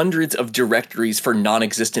like hundreds of directories for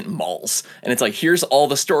non-existent malls. And it's like, here's all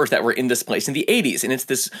the stores that were in this place in the 80s. And it's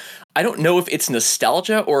this, I don't know if it's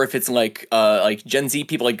nostalgia or if it's like Gen Z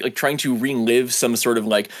people like trying to relive some sort of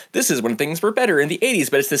like, this is when things were better in the 80s,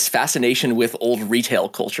 but it's this fascination with old retail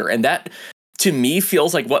culture. And that, to me,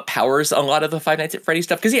 feels like what powers a lot of the Five Nights at Freddy's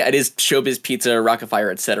stuff. Because it is Showbiz, Pizza,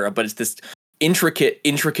 Rock-afire, etc. But it's this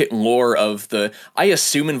intricate lore of I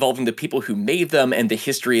assume involving the people who made them and the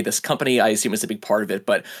history of this company. I assume is a big part of it.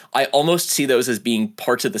 But I almost see those as being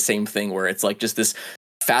parts of the same thing, where it's like just this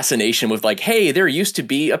fascination with like, hey, there used to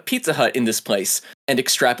be a Pizza Hut in this place, and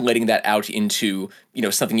extrapolating that out into,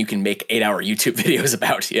 something you can make 8-hour YouTube videos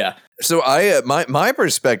about. Yeah. So my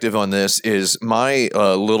perspective on this is my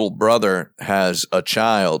little brother has a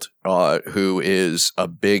child who is a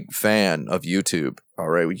big fan of YouTube. All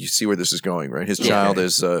right, you see where this is going, right? His child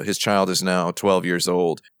is now 12 years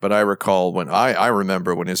old. But I recall when I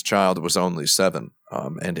remember when his child was only 7,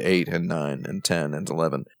 and 8 and 9 and 10 and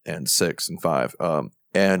 11 and 6 and 5.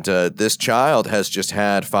 And this child has just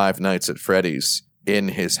had Five Nights at Freddy's in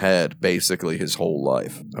his head basically his whole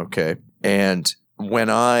life. Okay, and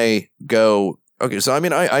when I go, so I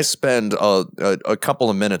mean, I spend a couple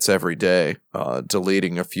of minutes every day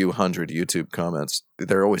deleting a few hundred YouTube comments.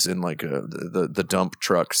 They're always in like the dump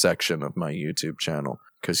truck section of my YouTube channel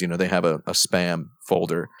because, they have a spam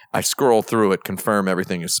folder. I scroll through it, confirm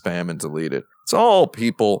everything is spam, and delete it. It's all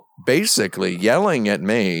people basically yelling at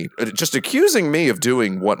me, just accusing me of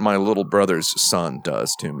doing what my little brother's son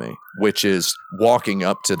does to me, which is walking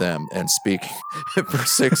up to them and speaking for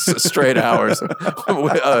 6 straight hours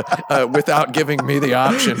without giving me the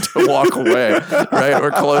option to walk away, right,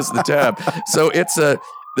 or close the tab. So it's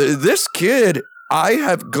this kid, I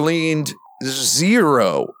have gleaned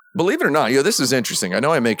zero. Believe it or not, this is interesting. I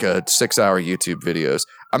know I make 6-hour YouTube videos.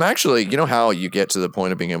 I'm actually, how you get to the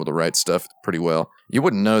point of being able to write stuff pretty well? You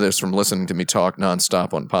wouldn't know this from listening to me talk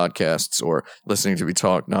nonstop on podcasts or listening to me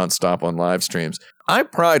talk nonstop on live streams. I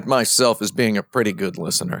pride myself as being a pretty good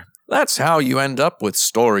listener. That's how you end up with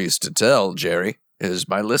stories to tell, Jerry, is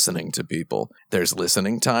by listening to people. There's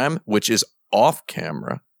listening time, which is off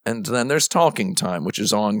camera, and then there's talking time, which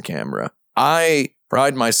is on camera. I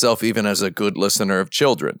pride myself even as a good listener of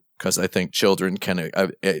children, because I think children can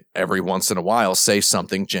every once in a while say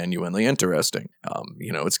something genuinely interesting.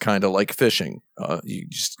 It's kind of like fishing.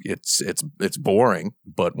 It's boring,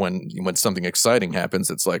 but when something exciting happens,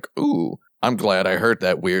 it's like, ooh, I'm glad I heard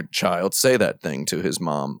that weird child say that thing to his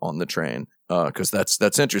mom on the train, because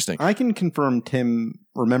that's interesting. I can confirm Tim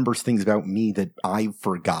remembers things about me that I've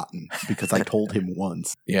forgotten because I told him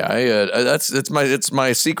once. Yeah, it's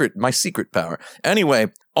my secret power. Anyway,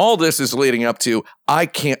 all this is leading up to I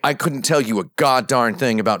couldn't tell you a god-darn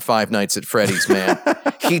thing about Five Nights at Freddy's, man.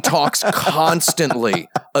 He talks constantly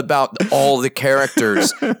about all the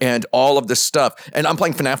characters and all of the stuff. And I'm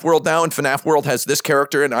playing FNAF World now, and FNAF World has this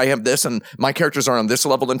character, and I have this, and my characters are on this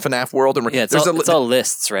level in FNAF World. And yeah, it's all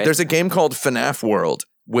lists, right? There's a game called FNAF World,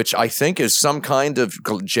 which I think is some kind of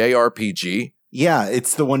JRPG. Yeah,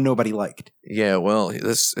 it's the one nobody liked. Yeah, well,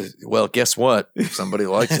 guess what? Somebody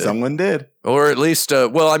liked it. Someone did. Or at least,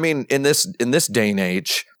 in this day and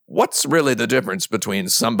age, what's really the difference between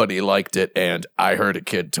somebody liked it and I heard a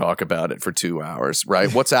kid talk about it for 2 hours,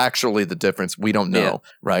 right? What's actually the difference? We don't know,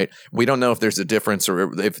 right? We don't know if there's a difference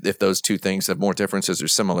or if those two things have more differences or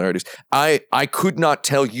similarities. I could not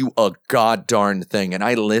tell you a god-darn thing, and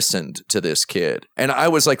I listened to this kid. And I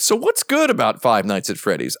was like, so what's good about Five Nights at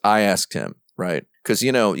Freddy's? I asked him. Right. Because,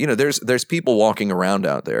 there's people walking around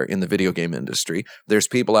out there in the video game industry. There's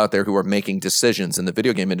people out there who are making decisions in the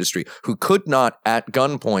video game industry who could not at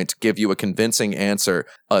gunpoint give you a convincing answer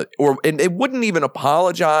and they wouldn't even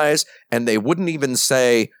apologize. And they wouldn't even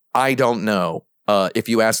say, I don't know. If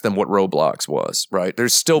you ask them what Roblox was, right?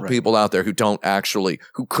 There's still people out there who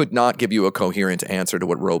could not give you a coherent answer to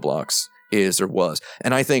what Roblox is or was.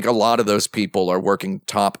 And I think a lot of those people are working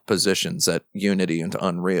top positions at Unity and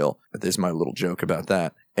Unreal. There's my little joke about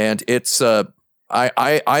that. And it's,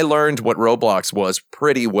 I learned what Roblox was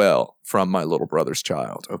pretty well from my little brother's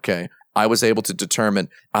child, okay? I was able to determine,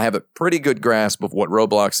 I have a pretty good grasp of what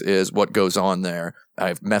Roblox is, what goes on there.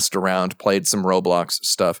 I've messed around, played some Roblox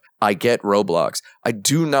stuff. I get Roblox. I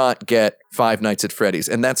do not get Five Nights at Freddy's.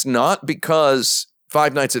 And that's not because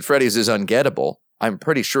Five Nights at Freddy's is ungettable. I'm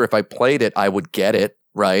pretty sure if I played it, I would get it,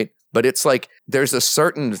 right? But it's like there's a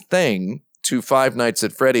certain thing to Five Nights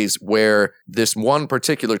at Freddy's where this one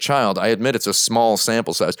particular child, I admit it's a small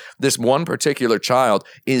sample size, this one particular child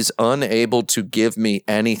is unable to give me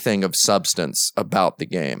anything of substance about the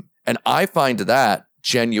game. And I find that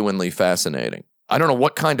genuinely fascinating. I don't know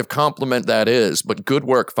what kind of compliment that is, but good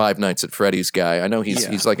work, Five Nights at Freddy's guy. I know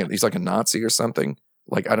he's like a Nazi or something.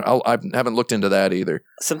 Like I haven't looked into that either.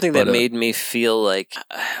 Something that made me feel like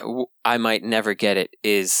I might never get it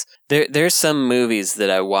is there's some movies that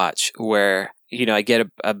I watch where I get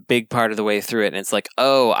a big part of the way through it, and it's like,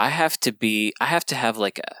 oh, I have to have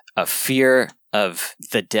like a fear of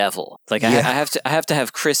the devil. Like I have to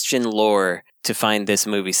have Christian lore to find this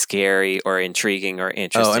movie scary or intriguing or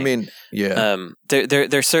interesting. Oh, I mean, yeah.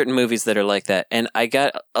 There's certain movies that are like that, and I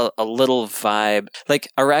got a little vibe. Like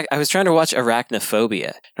I was trying to watch Arachnophobia,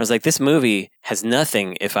 and I was like, this movie has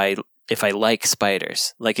nothing if I like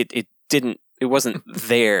spiders. Like it wasn't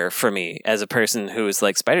there for me as a person who was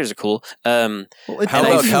like, spiders are cool. How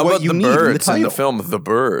about the birds in the film The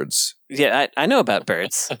Birds? Yeah, I know about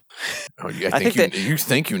birds. You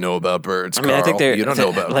think you know about birds, I mean, Carl. I think you don't know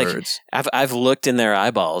about birds. I've looked in their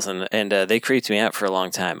eyeballs, and they creeped me out for a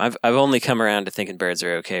long time. I've only come around to thinking birds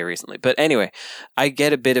are okay recently. But anyway, I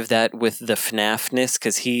get a bit of that with the FNAF-ness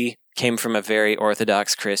because he came from a very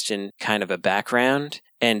Orthodox Christian kind of a background.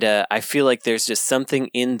 And I feel like there's just something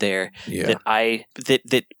in there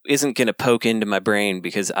that isn't going to poke into my brain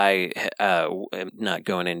because I am not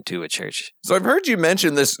going into a church. So I've heard you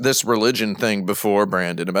mention this religion thing before,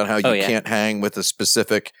 Brandon, about how you can't hang with a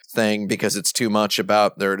specific thing because it's too much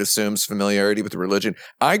about there. It assumes familiarity with religion.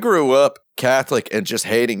 I grew up Catholic and just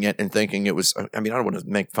hating it and thinking it was. I mean, I don't want to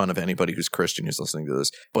make fun of anybody who's Christian who's listening to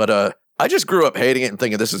this, but I just grew up hating it and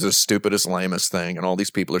thinking this is the stupidest, lamest thing, and all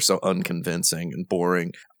these people are so unconvincing and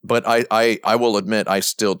boring. But I will admit I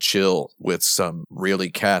still chill with some really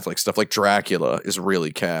Catholic stuff. Like Dracula is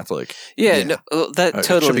really Catholic. Yeah. No, that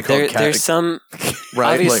totally. There's some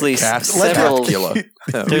right? obviously like several. Dracula.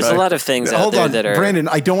 There's a lot of things out there that are. Brandon,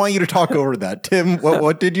 I don't want you to talk over that. Tim,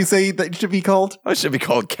 what did you say that it should be called? It should be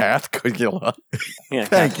called Cathcula. Yeah,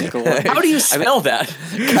 Thank you. How do you spell that?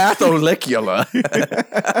 Catholicula.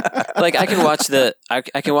 Like I can watch the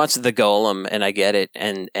Golem and I get it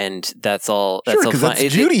and that's all. That's all fine.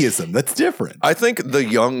 That's Judaism. That's different. I think the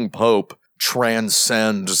young Pope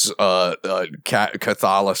transcends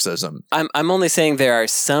Catholicism. I'm only saying there are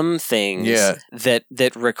some things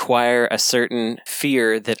that require a certain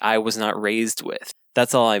fear that I was not raised with.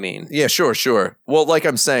 That's all I mean. Yeah, sure. Well, like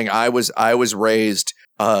I'm saying, I was raised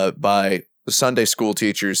by Sunday school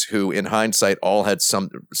teachers who, in hindsight, all had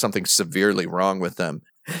something severely wrong with them.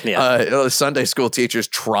 Yeah. Sunday school teachers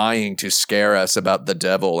trying to scare us about the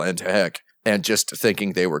devil and heck, and just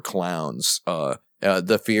thinking they were clowns.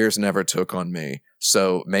 The fears never took on me.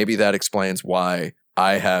 So maybe that explains why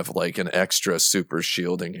I have like an extra super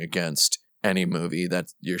shielding against any movie that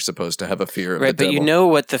you're supposed to have a fear of Right, the but devil. you know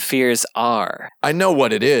what the fears are. I know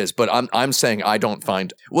what it is, but I'm saying I don't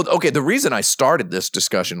find. Well, okay. The reason I started this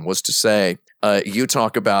discussion was to say you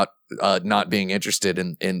talk about not being interested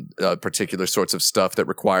in particular sorts of stuff that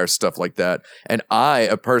requires stuff like that, and I,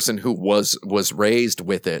 a person who was raised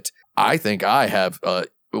with it, I think I have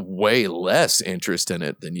way less interest in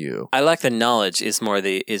it than you. I like the knowledge is more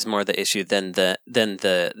the issue than the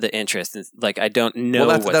interest. Like I don't know.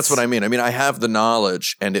 Well, that's what I mean. I mean, I have the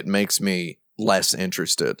knowledge, and it makes me less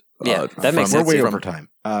interested. Yeah, that makes We're sense. way over time.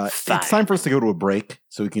 It's Fine. time for us to go to a break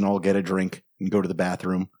so we can all get a drink and go to the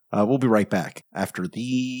bathroom. We'll be right back after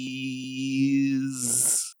these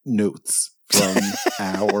notes from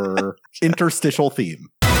our interstitial theme.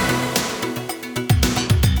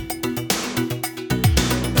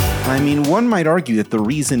 I mean, one might argue that the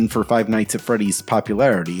reason for Five Nights at Freddy's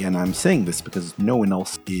popularity, and I'm saying this because no one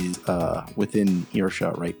else is within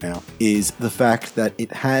earshot right now, is the fact that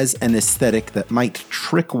it has an aesthetic that might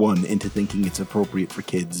trick one into thinking it's appropriate for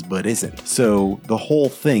kids, but isn't. So the whole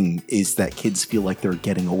thing is that kids feel like they're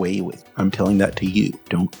getting away with. I'm telling that to you.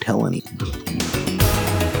 Don't tell anyone.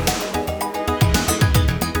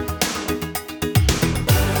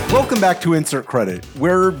 Welcome back to Insert Credit.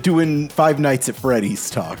 We're doing Five Nights at Freddy's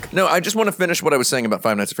talk. No, I just want to finish what I was saying about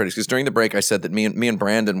Five Nights at Freddy's, because during the break I said that me and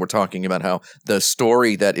Brandon were talking about how the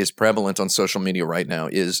story that is prevalent on social media right now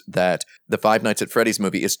is that the Five Nights at Freddy's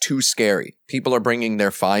movie is too scary. People are bringing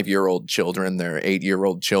their 5-year-old children, their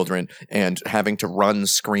 8-year-old children, and having to run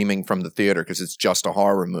screaming from the theater because it's just a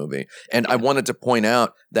horror movie. And I wanted to point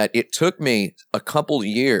out that it took me a couple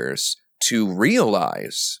years to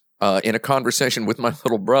realize in a conversation with my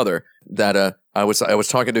little brother that I was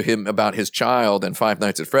talking to him about his child and Five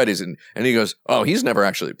Nights at Freddy's, and he goes, "Oh, he's never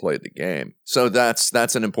actually played the game." So that's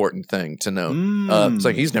an important thing to know. It's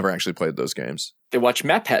like he's never actually played those games. They watch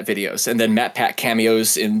MatPat videos and then MatPat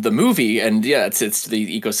cameos in the movie, and yeah, it's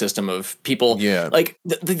the ecosystem of people. Yeah, like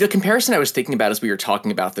the comparison I was thinking about as we were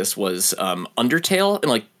talking about this was Undertale,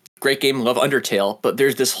 and like great game, love Undertale, but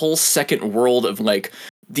there's this whole second world of like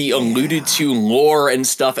the alluded to lore and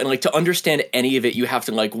stuff, and like to understand any of it you have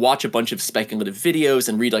to like watch a bunch of speculative videos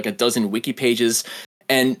and read like a dozen wiki pages,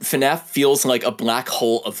 and FNAF feels like a black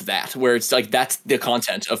hole of that, where it's like that's the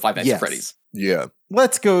content of Five Nights at Freddy's. Yeah.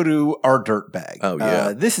 Let's go to our dirt bag. Oh,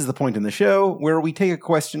 yeah. This is the point in the show where we take a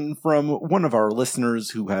question from one of our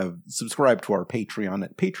listeners who have subscribed to our Patreon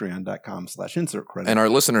at patreon.com/insertcredit. And our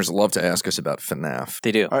listeners love to ask us about FNAF.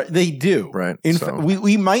 They do. They do. Right. In fact,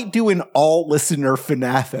 we might do an all-listener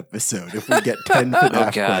FNAF episode if we get 10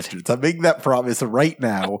 FNAF questions. I'm making that promise right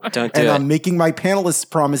now. Don't do and it. I'm making my panelists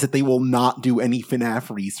promise that they will not do any FNAF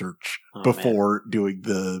research before doing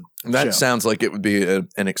the That show. sounds like it would be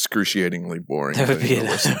an excruciatingly boring That would thing be to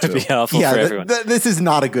listen to. awful for everyone. This is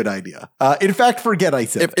not a good idea. In fact, forget I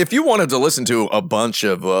said If you wanted to listen to a bunch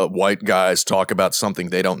of white guys talk about something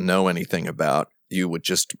they don't know anything about, you would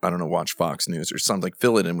just, I don't know, watch Fox News or something. Like,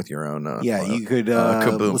 fill it in with your own. you could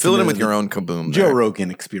kaboom. Fill it in with your own kaboom. Joe there.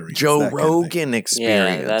 Rogan experience. Joe that kind of thing. Rogan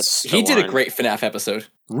experience. Yeah, that's He the did a one. great FNAF episode.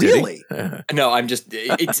 Really? No, I'm just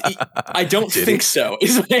I don't think so.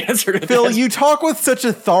 Is my answer to Phil, this. you talk with such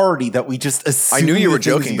authority that we just assume. I knew you were the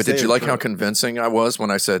things joking, but did say you are like how true. convincing I was when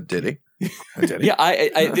I said, did he? Did he?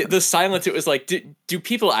 Yeah, the silence. It was like, do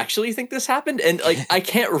people actually think this happened? And like, I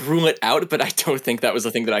can't rule it out, but I don't think that was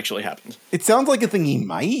the thing that actually happened. It sounds like a thing he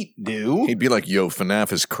might do. He'd be like, yo,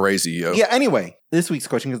 FNAF is crazy, yo. Yeah, anyway, this week's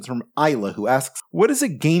question comes from Isla, who asks, what is a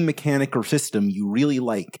game mechanic or system you really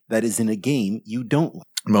like that is in a game you don't like?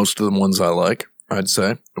 Most of the ones I like, I'd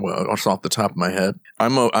say. Well, just off the top of my head,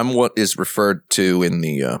 I'm what is referred to in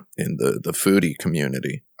the foodie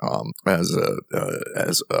community as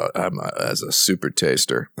a super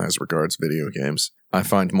taster as regards video games. I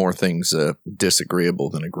find more things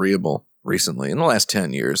disagreeable than agreeable. Recently, in the last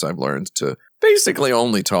 10 years, I've learned to basically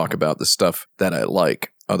only talk about the stuff that I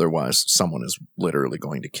like. Otherwise, someone is literally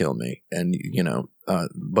going to kill me. And,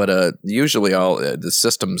 but usually the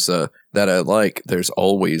systems that I like, there's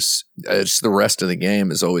always, just the rest of the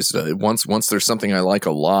game is always, once there's something I like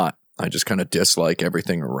a lot, I just kind of dislike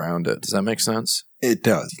everything around it. Does that make sense? It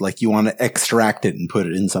does. Like you want to extract it and put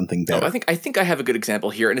it in something better. I think I have a good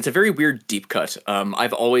example here, and it's a very weird deep cut.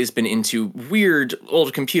 I've always been into weird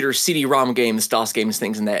old computer CD-ROM games, DOS games,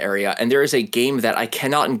 things in that area, and there is a game that I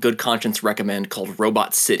cannot in good conscience recommend called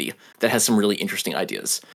Robot City that has some really interesting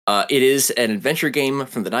ideas. It is an adventure game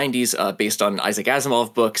from the 90s based on Isaac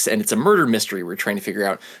Asimov books, and it's a murder mystery. We're trying to figure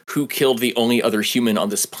out who killed the only other human on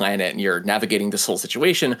this planet, and you're navigating this whole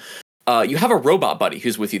situation. you have a robot buddy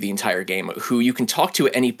who's with you the entire game, who you can talk to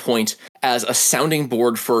at any point as a sounding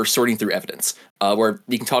board for sorting through evidence, where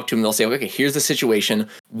you can talk to them and they'll say, okay, here's the situation.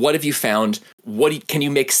 What have you found? Can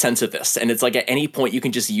you make sense of this? And it's like at any point you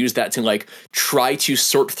can just use that to like try to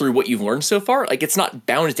sort through what you've learned so far. Like it's not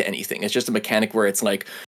bound to anything. It's just a mechanic where it's like,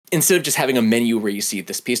 instead of just having a menu where you see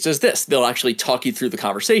this piece does this, they'll actually talk you through the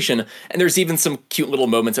conversation. And there's even some cute little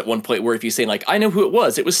moments at one point where if you say like, I know who it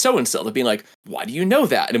was so-and-so, they'll be like, why do you know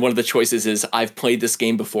that? And one of the choices is, I've played this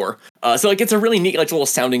game before. So like, it's a really neat, like little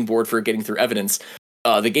sounding board for getting through evidence.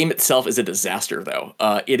 The game itself is a disaster though.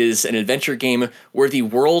 It is an adventure game where the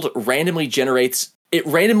world randomly regenerates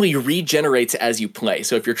as you play.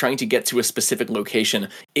 So if you're trying to get to a specific location,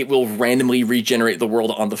 it will randomly regenerate the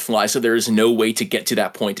world on the fly. So there is no way to get to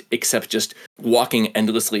that point except just walking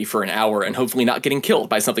endlessly for an hour and hopefully not getting killed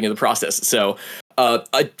by something in the process. So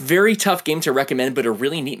a very tough game to recommend, but a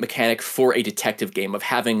really neat mechanic for a detective game of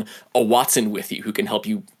having a Watson with you who can help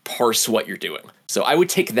you parse what you're doing. So I would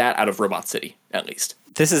take that out of Robot City, at least.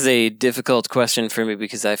 This is a difficult question for me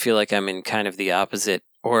because I feel like I'm in kind of the opposite,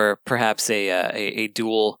 or perhaps a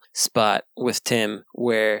dual spot with Tim,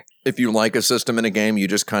 where if you like a system in a game, you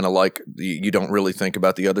just kind of like, you don't really think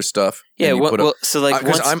about the other stuff. Yeah, so like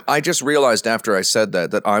because I just realized after I said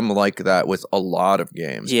that I'm like that with a lot of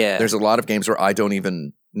games. Yeah, there's a lot of games where I don't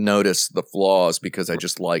even notice the flaws because I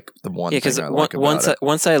just like the one thing I like about it.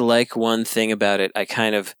 Once I like one thing about it, I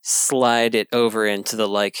kind of slide it over into the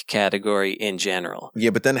like category in general.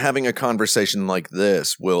 Yeah, but then having a conversation like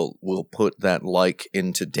this will put that like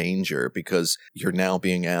into danger because you're now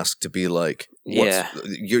being asked to be like,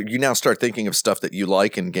 you now start thinking of stuff that you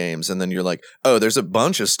like in games, and then you're like, oh, there's a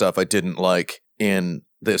bunch of stuff I didn't like in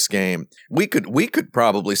this game. We could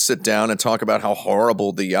probably sit down and talk about how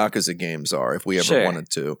horrible the Yakuza games are if we ever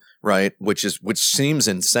wanted to, right? Which seems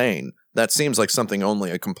insane. That seems like something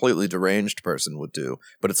only a completely deranged person would do.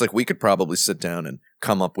 But it's like we could probably sit down and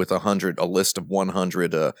come up with a list of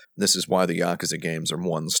 100 this is why the Yakuza games are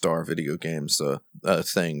 1-star video games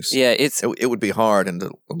things. Yeah, it would be hard and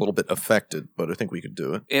a little bit affected, but I think we could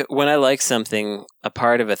do it. When I like something, a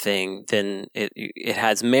part of a thing, then it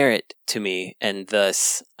has merit to me, and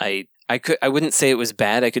thus I wouldn't say it was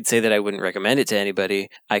bad. I could say that I wouldn't recommend it to anybody.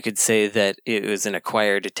 I could say that it was an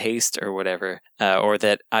acquired taste or whatever, or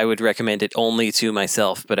that I would recommend it only to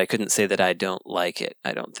myself, but I couldn't say that I don't like it,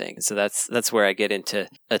 I don't think. So that's where I get into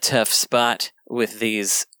a tough spot with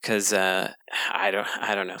these, because I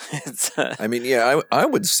don't know. I mean, yeah, I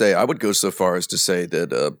would say, I would go so far as to say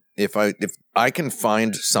that if I can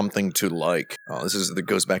find something to like, that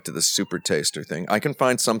goes back to the super taster thing. I can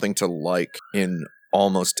find something to like in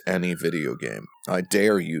almost any video game. I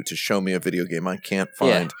dare you to show me a video game I can't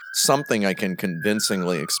find something I can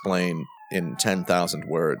convincingly explain in 10,000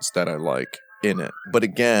 words that I like in it. But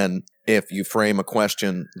again, if you frame a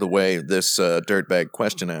question the way this dirtbag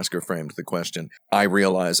question asker framed the question, I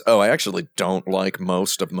realize, I actually don't like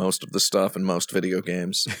most of the stuff in most video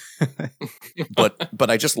games. but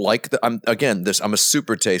I just like I'm a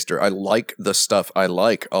super taster. I like the stuff I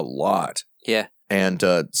like a lot. Yeah. And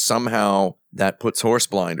somehow that puts horse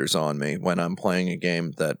blinders on me when I'm playing a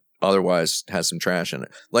game that otherwise has some trash in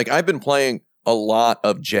it. Like, I've been playing a lot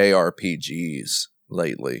of JRPGs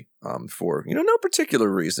lately for, no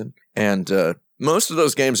particular reason. And most of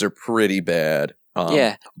those games are pretty bad.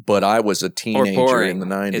 But I was a teenager in the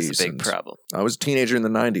 90s. It's a big problem. I was a teenager in the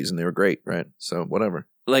 90s, and they were great, right? So whatever.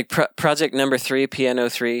 Like Project Number 3, Piano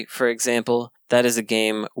 3, for example, that is a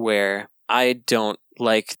game where I don't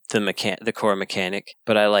like the core mechanic,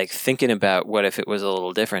 but I like thinking about what if it was a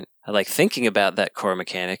little different. I like thinking about that core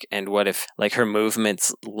mechanic and what if like her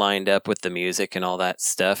movements lined up with the music and all that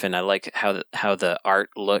stuff, and I like how the art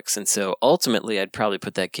looks, and so ultimately I'd probably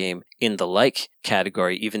put that game in the like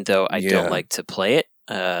category, even though I don't like to play it.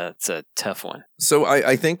 It's a tough one. So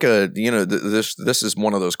I think this is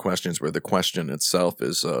one of those questions where the question itself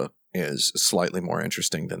is slightly more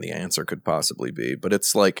interesting than the answer could possibly be. But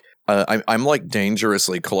it's like I'm like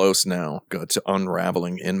dangerously close now to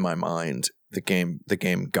unraveling in my mind the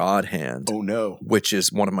game God Hand. Oh no! Which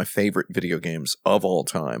is one of my favorite video games of all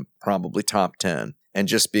time, probably top 10. And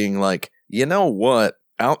just being like, you know what?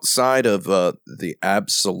 Outside of the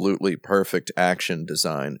absolutely perfect action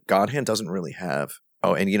design, God Hand doesn't really have.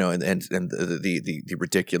 Oh, and the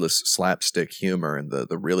ridiculous slapstick humor and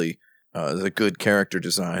the really the good character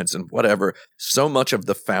designs and whatever. So much of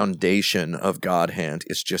the foundation of God Hand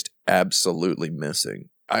is just absolutely missing.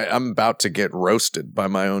 I'm about to get roasted by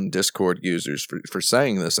my own Discord users for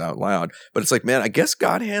saying this out loud, but it's like, man, I guess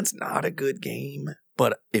God Hand's not a good game.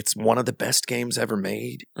 but it's one of the best games ever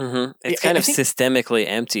made. Mm-hmm. It's kind of systemically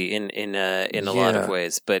empty in a lot of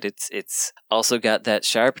ways, but it's also got that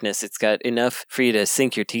sharpness. It's got enough for you to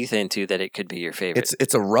sink your teeth into that it could be your favorite.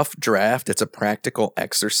 It's a rough draft. It's a practical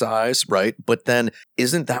exercise, right? But then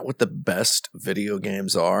isn't that what the best video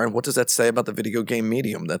games are? And what does that say about the video game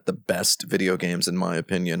medium? That the best video games, in my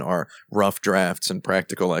opinion, are rough drafts and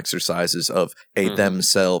practical exercises of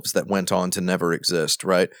themselves that went on to never exist,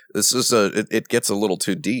 right? This is it gets a little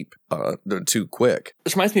too deep, too quick.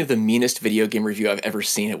 This reminds me of the meanest video game review I've ever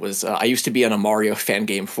seen. It was, I used to be on a Mario fan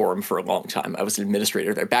game forum for a long time. I was an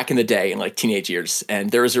administrator there back in the day in like teenage years.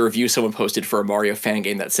 And there was a review someone posted for a Mario fan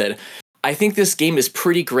game that said, I think this game is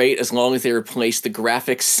pretty great as long as they replace the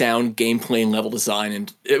graphics, sound, gameplay, and level design,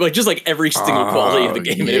 and just like every single quality of the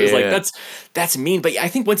game. And it was like, that's mean. But I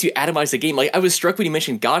think once you atomize the game, like I was struck when you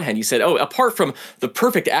mentioned God Hand. You said, oh, apart from the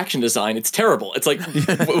perfect action design, it's terrible. It's like,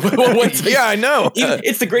 yeah, I know.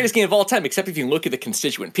 It's the greatest game of all time, except if you look at the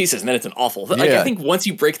constituent pieces, and then it's an awful. Like I think once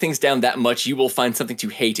you break things down that much, you will find something to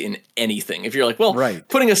hate in anything. If you're like, well,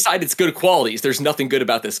 putting aside its good qualities, there's nothing good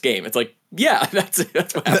about this game. It's like, yeah, that's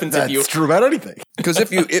what happens if you. That's true about anything. Because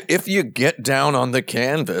if you get down on the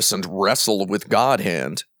canvas and wrestle with God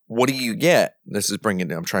Hand, what do you get?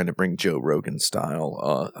 I'm trying to bring Joe Rogan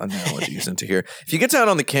style analogies into here. If you get down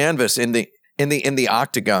on the canvas in the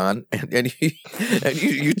octagon and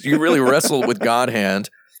you really wrestle with God Hand,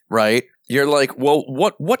 right? You're like, well,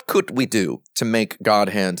 what could we do to make God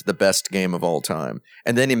Hand the best game of all time?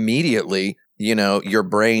 And then immediately, your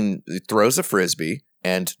brain throws a frisbee.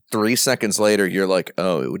 And 3 seconds later, you're like,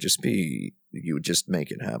 oh, you would just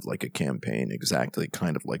make it have like a campaign exactly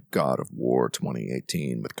kind of like God of War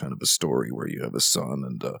 2018 with kind of a story where you have a son.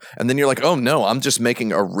 And then you're like, oh, no, I'm just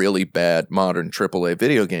making a really bad modern AAA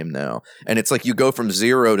video game now. And it's like you go from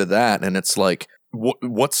 0 to that. And it's like,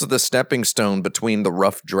 what's the stepping stone between the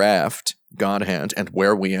rough draft, God Hand, and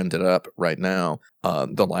where we ended up right now?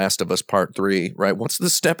 The Last of Us Part 3, right? What's the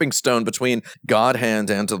stepping stone between God Hand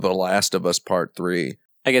and The Last of Us Part 3?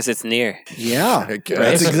 I guess it's Nier. Yeah,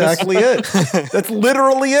 that's exactly it. That's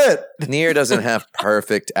literally it. Nier doesn't have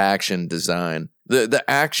perfect action design. The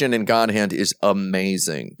action in God Hand is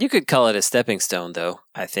amazing. You could call it a stepping stone, though,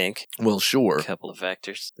 I think. Well, sure. A couple of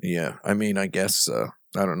factors. Yeah, I mean, I guess,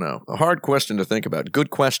 I don't know. A hard question to think about.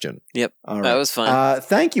 Good question. Yep, right. That was fun.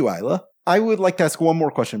 Thank you, Isla. I would like to ask one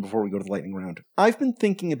more question before we go to the lightning round. I've been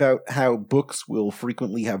thinking about how books will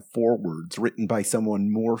frequently have forewords written by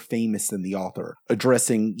someone more famous than the author,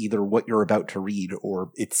 addressing either what you're about to read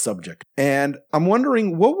or its subject. And I'm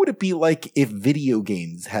wondering, what would it be like if video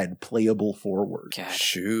games had playable forewords? God.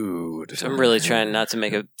 Shoot. I'm really trying not to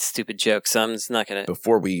make a stupid joke, so I'm just not going to...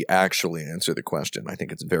 Before we actually answer the question, I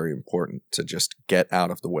think it's very important to just get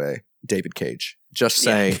out of the way. David Cage. Just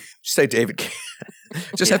say David Cage.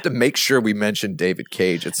 Just have to make sure we mention David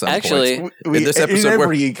Cage at some point. In this episode, in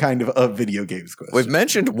every kind of video games question. We've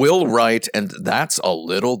mentioned Will Wright, and that's a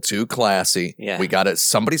little too classy. Yeah.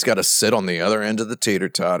 Somebody's got to sit on the other end of the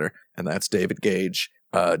teeter-totter, and that's David Cage.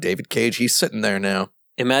 David Cage, he's sitting there now.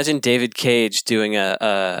 Imagine David Cage doing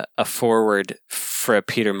a forward for a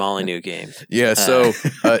Peter Molyneux game. Yeah,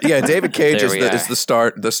 David Cage is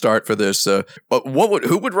the start for this. But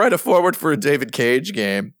who would write a forward for a David Cage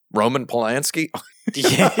game? Roman Polanski?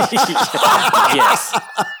 Yes,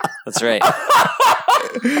 that's right.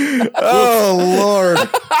 Oh Lord!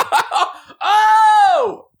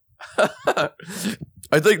 Oh!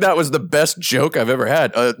 I think that was the best joke I've ever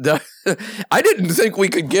had. I didn't think we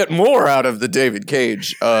could get more out of the David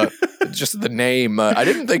Cage. Just the name. I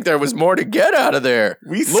didn't think there was more to get out of there.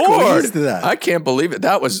 We squeezed that. I can't believe it.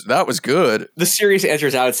 That was good. The serious answer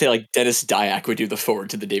is I would say like Dennis Dyack would do the forward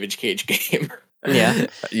to the David Cage game. Yeah.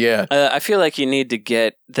 Yeah. I feel like you need to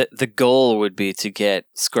get the goal would be to get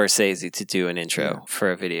Scorsese to do an intro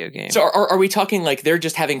for a video game. So are we talking like they're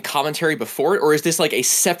just having commentary before it, or is this like a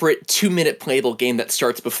separate 2-minute playable game that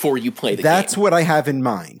starts before you play the game? That's what I have in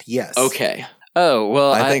mind. Yes. Okay. Oh,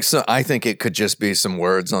 well, I think so. I think it could just be some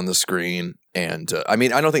words on the screen. And I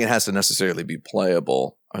mean, I don't think it has to necessarily be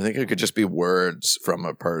playable. I think it could just be words from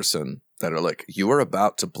a person that are like, you are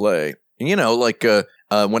about to play. And, like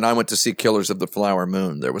when I went to see Killers of the Flower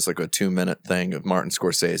Moon, there was like a 2-minute thing of Martin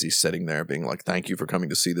Scorsese sitting there being like, thank you for coming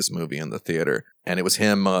to see this movie in the theater. And it was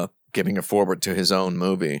him giving a forward to his own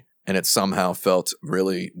movie. and it somehow felt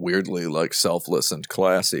really weirdly like selfless and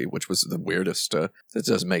classy, which was the weirdest. It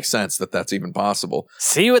doesn't make sense that that's even possible.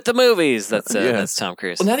 See you at the movies. That's Tom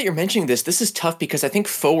Cruise. Well, now that you're mentioning this is tough because I think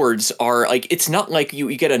forwards are like, it's not like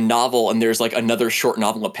you get a novel and there's like another short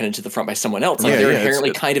novel appended to the front by someone else. Like they're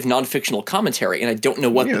inherently kind of non-fictional commentary, and I don't know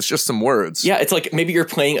what. Yeah, it's just some words. Yeah, it's like maybe you're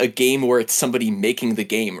playing a game where it's somebody making the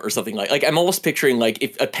game or something like I'm almost picturing like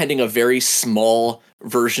if appending a very small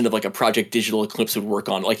version of like a Project Digital Eclipse would work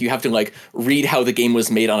on. Like you have to like read how the game was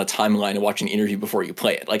made on a timeline and watch an interview before you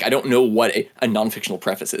play it. Like I don't know what a non-fictional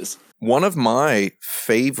preface is. One of my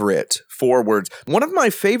favorite forewords, one of my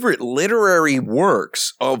favorite literary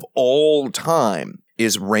works of all time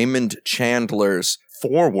is Raymond Chandler's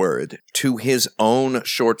foreword to his own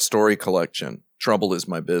short story collection, Trouble Is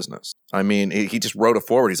My Business. I mean, he just wrote a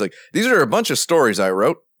foreword. He's like, these are a bunch of stories I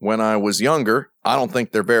wrote when I was younger. I don't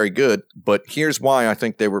think they're very good, but here's why I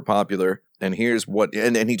think they were popular. And here's what,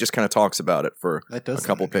 and he just kind of talks about it for a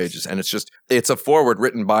couple pages. And it's a foreword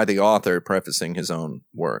written by the author prefacing his own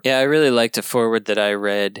work. Yeah, I really liked a foreword that I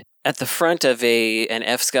read at the front of an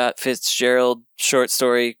F. Scott Fitzgerald short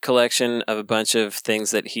story collection of a bunch of things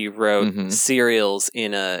that he wrote, serials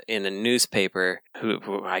in a newspaper,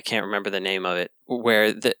 who I can't remember the name of it,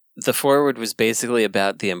 where the foreword was basically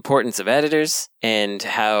about the importance of editors and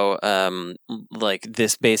how like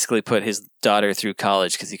this basically put his daughter through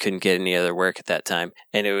college because he couldn't get any other work at that time.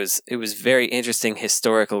 And it was very interesting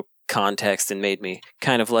historical context and made me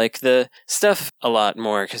kind of like the stuff a lot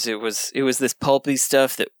more because it was this pulpy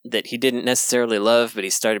stuff that he didn't necessarily love, but he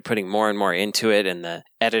started putting more and more into it, and the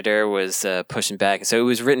editor was pushing back, and so it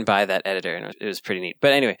was written by that editor, and it was pretty neat.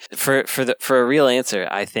 But anyway, for a real answer,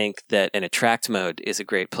 I think that an attract mode is a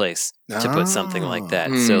great place to put something like that.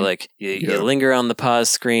 So like you linger on the pause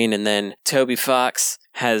screen, and then Toby Fox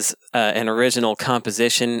has an original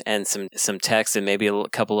composition and some text and maybe a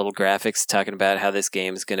couple little graphics talking about how this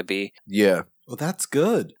game is going to be. Yeah. Well, that's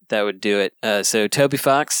good. That would do it. So Toby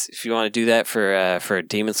Fox, if you want to do that for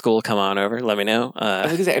Demon School, come on over. Let me know.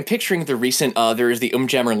 I'm picturing the recent. There is the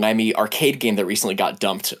Jammer Lemmy arcade game that recently got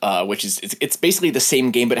dumped, which is it's basically the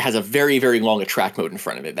same game, but it has a very, very long attract mode in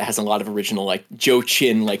front of it that has a lot of original like Joe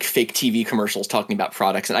Chin like fake TV commercials talking about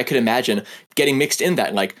products, and I could imagine getting mixed in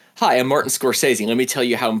that like, hi, I'm Martin Scorsese. Let me tell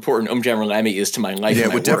you how important Jammer Lemmy is to my life. Yeah,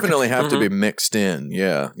 and it would definitely have to be mixed in.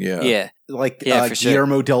 Yeah. Like for sure.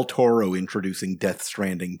 Guillermo del Toro introducing Death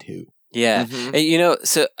Stranding 2. Yeah.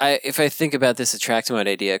 So if I think about this attract mode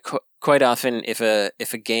idea, quite often if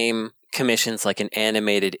a game commissions like an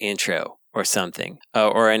animated intro or something,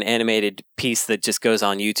 or an animated piece that just goes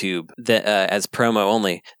on YouTube that as promo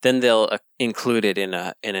only, then they'll include it in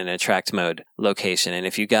an attract mode location. And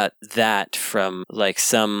if you got that from like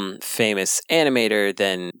some famous animator,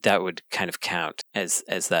 then that would kind of count as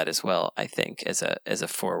that as well. I think as a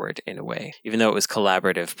forward in a way, even though it was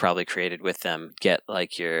collaborative, probably created with them. Get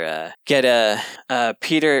like your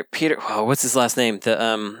Peter. Oh, what's his last name?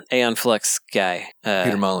 The Aeon Flux guy.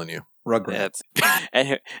 Peter Molyneux. Rugrats.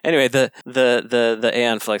 Anyway, the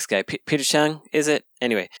Aeon Flux guy, Peter Chung, is it?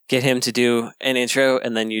 Anyway, get him to do an intro,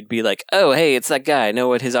 and then you'd be like, "Oh, hey, it's that guy. I know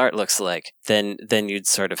what his art looks like." Then you'd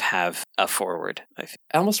sort of have a forward. I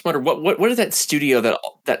almost wonder what is that studio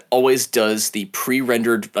that always does the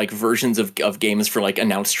pre-rendered like versions of games for like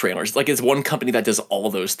announced trailers? Like, it's one company that does all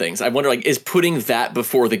those things. I wonder, like, is putting that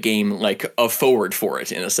before the game like a forward for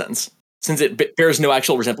it in a sense, since it bears no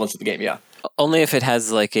actual resemblance to the game? Yeah. Only if it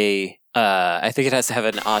has like I think it has to have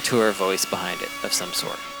an auteur voice behind it of some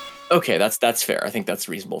sort. Okay, that's fair. I think that's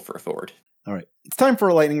reasonable for a forward. All right. It's time for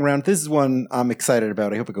a lightning round. This is one I'm excited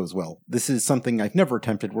about. I hope it goes well. This is something I've never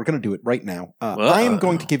attempted. We're going to do it right now. I am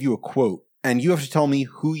going to give you a quote, and you have to tell me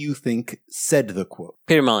who you think said the quote.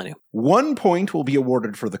 Peter Molyneux. 1 point will be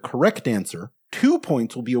awarded for the correct answer. 2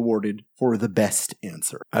 points will be awarded for the best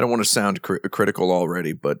answer. I don't want to sound critical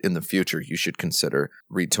already, but in the future, you should consider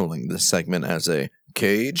retooling this segment as a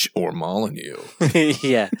Cage or Molyneux.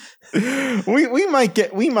 Yeah. we might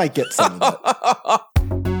get some of that.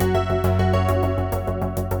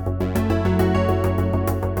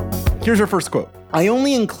 Here's our first quote. I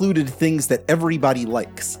only included things that everybody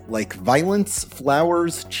likes, like violence,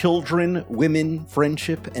 flowers, children, women,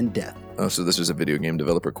 friendship, and death. Oh, so this is a video game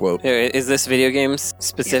developer quote. Is this video games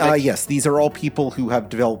specific? Yes, these are all people who have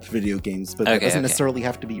developed video games, but that doesn't necessarily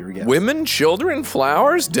have to be your guess. Women, children,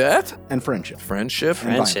 flowers, death? And friendship. Friendship?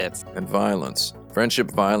 Friendship. And violence.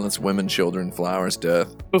 Friendship, violence, women, children, flowers,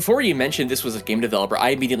 death. Before you mentioned this was a game developer, I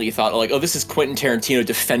immediately thought, like, oh, this is Quentin Tarantino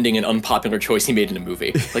defending an unpopular choice he made in a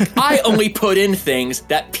movie. Like, I only put in things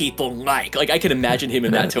that people like. Like, I can imagine him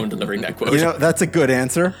in that tone delivering that quote. You know, that's a good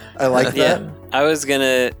answer. I like that. I was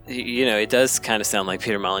gonna, it does kind of sound like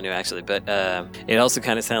Peter Molyneux actually, but it also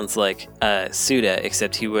kind of sounds like Suda,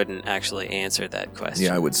 except he wouldn't actually answer that question.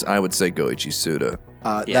 Yeah, I would say Goichi Suda.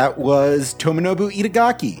 That was Tomonobu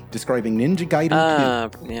Itagaki describing Ninja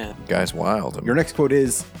Gaiden 2. Yeah. Guy's wild. Your next quote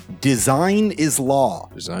is, "Design is law."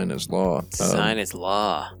 Design is law. Design is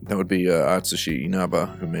law. That would be Atsushi Inaba,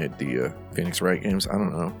 who made the Phoenix Wright games. I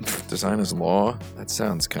don't know. Design is law? That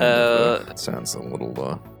sounds kind of, that sounds a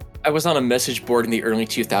little... I was on a message board in the early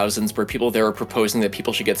 2000s where people there were proposing that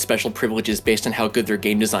people should get special privileges based on how good their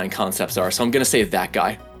game design concepts are. So I'm going to say that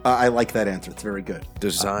guy. I like that answer. It's very good.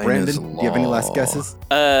 Design Brandon, is do law. you have any last guesses?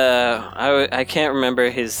 I can't remember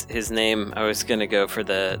his name. I was gonna go for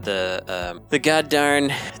the goddarn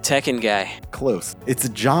Tekken guy. Close. It's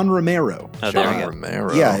John Romero. Oh, there we John go.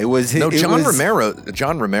 Romero. Yeah, it was. John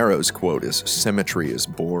Romero's quote is "Symmetry is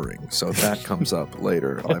boring," so that comes up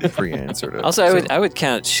later. I pre-answered it. Also, I would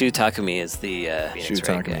count Shu Takumi as the Phoenix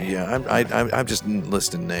Wright guy. Yeah, I'm just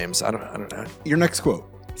listing names. I don't know. Your next quote.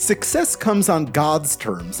 "Success comes on God's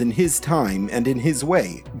terms, in his time and in his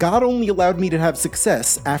way. God only allowed me to have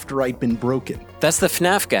success after I'd been broken." That's the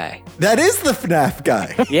FNAF guy. That is the FNAF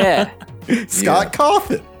guy. Yeah, Scott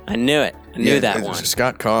Coffin. I knew it. I knew that one.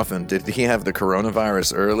 Scott Coffin. Did he have the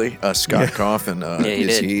coronavirus early? Scott Coffin. He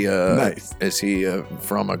is did. he? Nice. Is he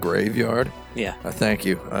from a graveyard? Yeah. Thank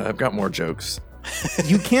you. I've got more jokes.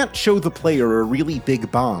 You can't show the player a really big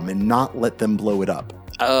bomb and not let them blow it up.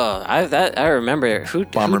 Oh, I remember who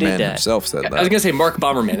Bomberman did that. himself said I was that. going to say Mark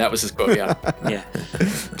Bomberman. That was his quote, yeah. Yeah.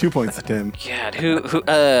 2 points to Tim. God, who?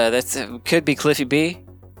 That's could be Cliffy B.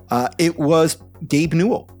 It was Gabe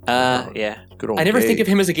Newell. Yeah. Good old I never Gabe. think of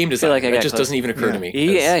him as a game designer. like I that got just close. doesn't even occur to me.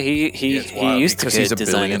 He wild used to because he's a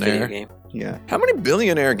design a video billionaire. game. Yeah. How many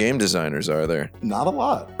billionaire game designers are there? Not a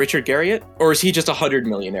lot. Richard Garriott? Or is he just 100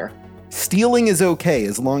 millionaire? Stealing is okay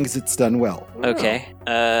as long as it's done well. Okay.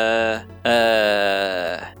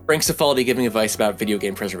 Frank Cifaldi giving advice about video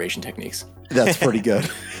game preservation techniques. That's pretty good.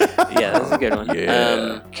 Yeah, that's a good one.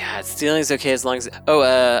 Yeah. God, stealing is okay as long as.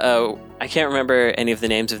 I can't remember any of the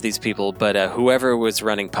names of these people, but whoever was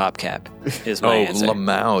running PopCap is my answer.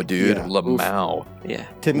 Lamau, dude. Yeah. Lamau. Yeah.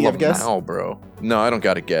 Tim, you have a guess? Lamau, bro. No, I don't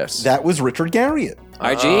got a guess. That was Richard Garriott.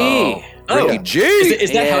 RG. Oh, Ricky G.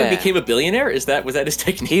 Is that how Yeah. he became a billionaire? Was that his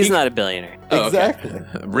technique? He's not a billionaire, Oh, okay. Exactly.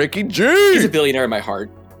 Ricky G. He's a billionaire in my heart.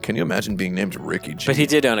 Can you imagine being named Ricky G? but he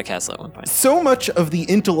did own a castle at one point. So much of the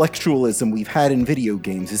intellectualism we've had in video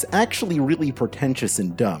games is actually really pretentious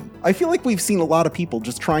and dumb. I feel like we've seen a lot of people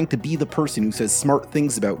just trying to be the person who says smart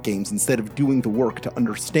things about games instead of doing the work to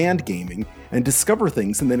understand gaming and discover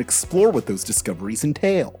things and then explore what those discoveries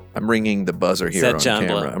entail. I'm ringing the buzzer here that on John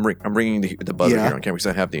camera. Blow? I'm ringing the buzzer Yeah. here on camera because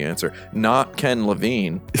I have the answer. Not Ken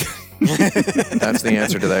Levine. That's the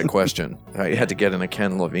answer to that question. I had to get in a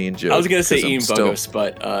Ken Levine joke. I was gonna say 'cause I'm Ian still- Bogos,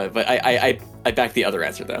 but I back the other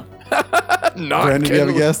answer though. Not Brandon, do you have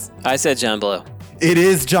a Ken guess? I said John Blow. It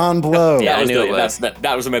is John Blow. Yeah, I was knew the, it was.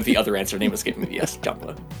 That was meant the other answer. Name escaping me. Yes, John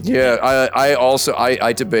Blow. Yeah, I also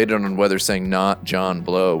debated on whether saying not John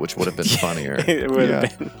Blow, which would have been funnier. It would Yeah.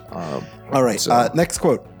 have been. All right, So- next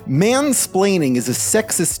quote. Mansplaining is a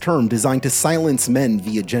sexist term designed to silence men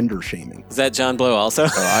via gender shaming. Is that John Blow also?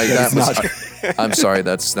 That's not- I'm sorry.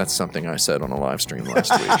 That's something I said on a live stream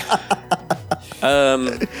last week.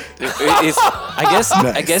 I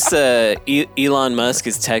guess Elon Musk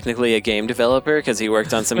is technically a game developer because he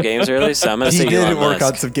worked on some games earlier. So I'm gonna He say did Elon work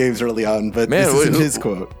Musk. on some games early on, but Man, this isn't wait, his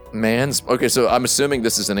quote. Okay, so I'm assuming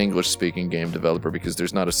this is an English-speaking game developer because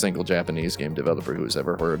there's not a single Japanese game developer who has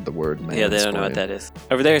ever heard the word mansplain. Yeah, they don't know what that is.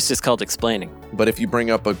 Over there, it's just called explaining. But if you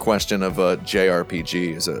bring up a question of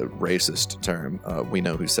JRPG as a racist term, we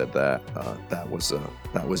know who said that. That was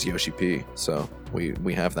Yoshi P. So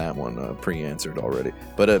we have that one pre-answered already.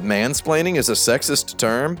 But mansplaining is a sexist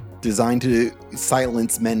term. Designed to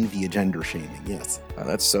silence men via gender shaming, yes.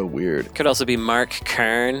 That's so weird. Could also be Mark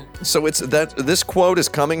Kern. So it's that this quote is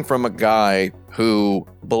coming from a guy who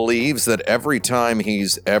believes that every time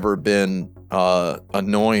he's ever been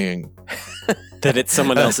annoying, That it's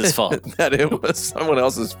someone else's fault. that it was someone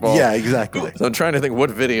else's fault. Yeah, exactly. So I'm trying to think, what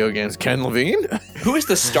video games? Ken Levine? Who is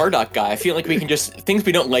the Stardock guy? I feel like we can just things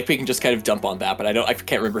we don't like. We can just kind of dump on that. But I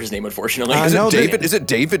can't remember his name unfortunately. I Is know it that- David? Is it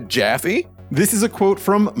David Jaffe? This is a quote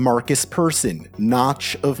from Marcus Persson,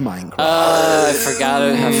 Notch of Minecraft. I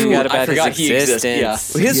forgot he his exists, yeah.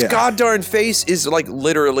 existence. His Yeah. goddarn face is like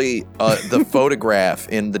literally the photograph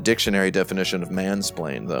in the dictionary definition of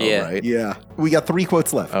mansplain, though, Yeah. right? Yeah. We got 3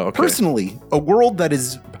 quotes left. Oh, okay. Personally, a world that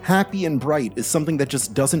is happy and bright is something that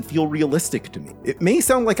just doesn't feel realistic to me. It may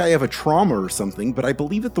sound like I have a trauma or something, but I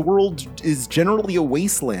believe that the world is generally a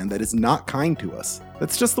wasteland that is not kind to us.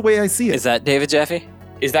 That's just the way I see it. Is that David Jaffe?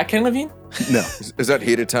 Is that Ken Levine? No. Is that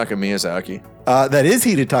Hidetaka Miyazaki? That is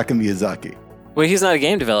Hidetaka Miyazaki. Well, he's not a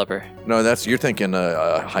game developer. No, you're thinking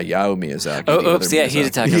Hayao Miyazaki. Oh, the other oops, yeah, Miyazaki.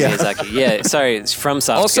 Hidetaka Yeah. Miyazaki. Yeah, sorry, it's from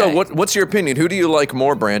Soft Also, Sky. what's your opinion? Who do you like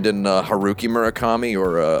more, Brandon? Haruki Murakami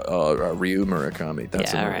or Ryu Murakami?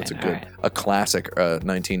 That's Yeah, that's a all good, right. a classic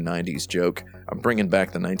 1990s joke. I'm bringing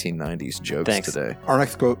back the 1990s jokes Thanks. today. Our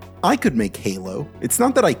next quote, I could make Halo. It's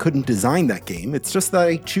not that I couldn't design that game, it's just that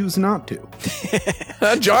I choose not to.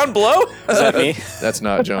 John Blow? Is that me? That's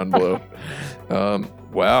not John Blow.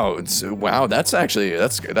 Wow,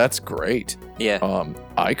 that's great. Yeah.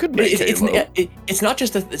 I could make Halo. It's not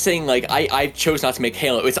just saying like I chose not to make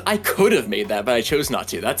Halo. It's I could have made that, but I chose not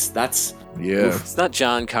to. That's Yeah. It's not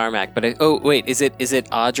John Carmack, but wait, is it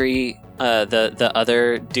Audrey, the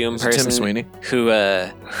other Doom Is it Tim person Sweeney?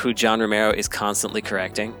 who John Romero is constantly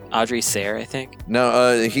correcting? Audrey Sayre, I think.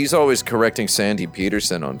 No, he's always correcting Sandy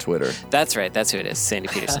Peterson on Twitter. That's right. That's who it is. Sandy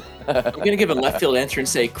Peterson. I'm gonna give a left field answer and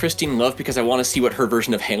say Christine Love because I want to see what her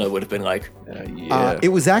version of Halo would have been like. Yeah. It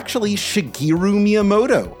was actually Shigeru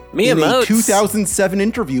Miyamoto. In a Miyamoto. 2007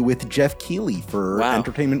 interview with Jeff Keighley for Wow.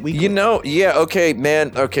 Entertainment Weekly. You know, yeah, okay,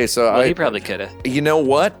 man. Okay, so Well, he probably could have. you know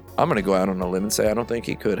what? I'm gonna go out on a limb and say I don't think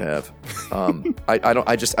he could have.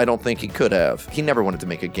 I don't think he could have. He never wanted to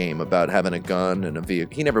make a game about having a gun and a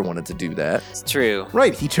vehicle. He never wanted to do that. It's true.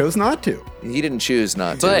 Right, he chose not to. He didn't choose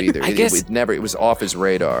not to But either. I guess- It was off his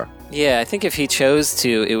radar. Yeah, I think if he chose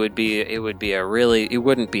to, it would be a really, it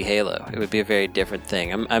wouldn't be Halo. It would be a very different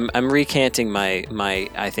thing. I'm recanting my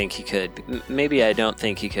I think he could. Maybe I don't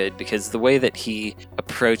think he could, because the way that he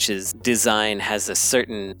approaches design has a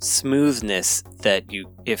certain smoothness that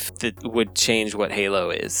would change what Halo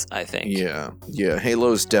is, I think. Yeah.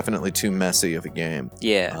 Halo's definitely too messy of a game.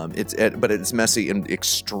 Yeah. But it's messy in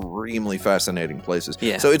extremely fascinating places.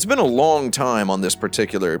 Yeah. So it's been a long time on this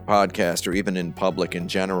particular podcast, or even in public in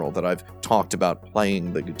general, that I've talked about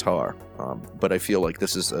playing the guitar. But I feel like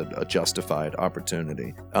this is a justified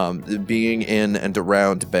opportunity. Being in and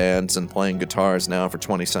around bands and playing guitars now for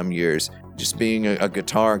 20-some years, just being a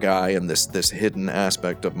guitar guy in this hidden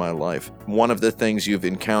aspect of my life, one of the things you've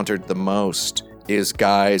encountered the most is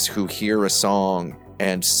guys who hear a song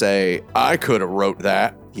and say, I could have wrote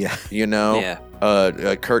that. Yeah. You know?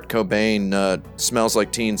 Yeah. Kurt Cobain, Smells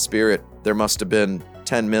Like Teen Spirit. There must have been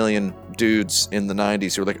 10 million dudes in the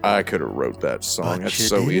 90s who were like, I could have wrote that song. But That's you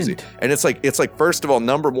so easy. didn't. And it's like, first of all,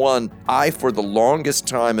 number one, for the longest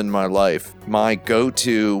time in my life, my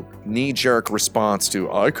go-to knee-jerk response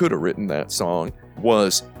to I could have written that song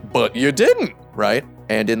was, but you didn't, right?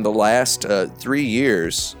 And in the last 3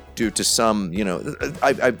 years, due to some,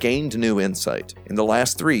 I've gained new insight. In the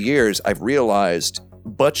last 3 years, I've realized,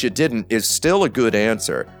 but you didn't is still a good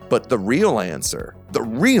answer. But the real answer,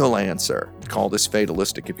 call this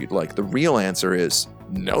fatalistic if you'd like, the real answer is,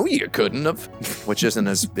 no, you couldn't have, which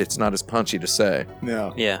it's not as punchy to say.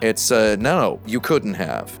 No. Yeah. It's, no, you couldn't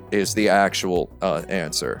have, is the actual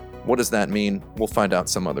answer. What does that mean? We'll find out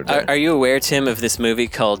some other day. Are you aware, Tim, of this movie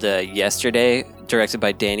called Yesterday, directed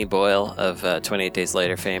by Danny Boyle of 28 Days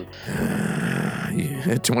Later fame?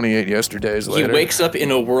 28 yesterdays He later. wakes up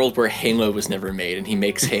in a world where Halo was never made, and he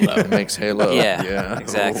makes Halo. It makes Halo. Yeah,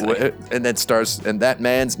 exactly. And that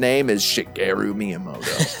man's name is Shigeru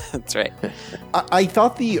Miyamoto. That's right. I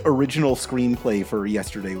thought the original screenplay for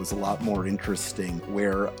Yesterday was a lot more interesting,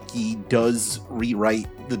 where he does rewrite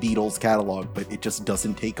the Beatles catalog, but it just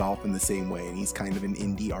doesn't take off in the same way, and he's kind of an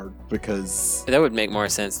indie art because, That would make more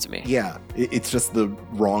sense to me. yeah, it's just the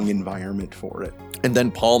wrong environment for it. And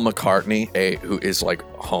then Paul McCartney, who is like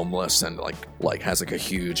homeless and like has like a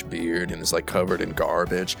huge beard and is like covered in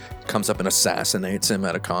garbage, comes up and assassinates him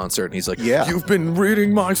at a concert, and he's like, Yeah. "You've been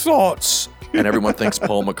reading my thoughts," and everyone thinks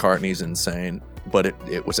Paul McCartney's insane, but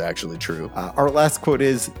it was actually true. Our last quote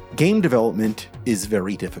is, game development is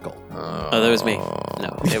very difficult. Oh, that was me.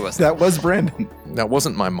 No, it wasn't. That was Brandon. That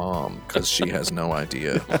wasn't my mom, because she has no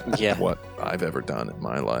idea Yeah. what I've ever done in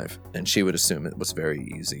my life, and she would assume it was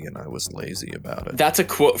very easy and I was lazy about it. That's a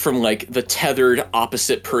quote from like the tethered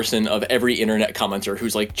opposite person of every internet commenter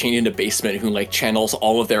who's like chained in a basement, who like channels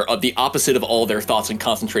all of their the opposite of all their thoughts and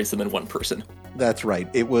concentrates them in one person. That's right.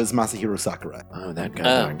 It was Masahiro Sakurai. Oh, that Oh.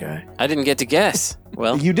 goddamn guy. I didn't get to guess.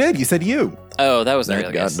 Well, You did. You said you. Oh, that was a That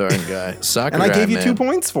real guess. goddamn guy. Soccer And I guy, gave you man. 2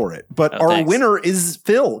 points for it. But Oh, our thanks. winner is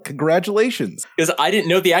Phil. Congratulations. Because I didn't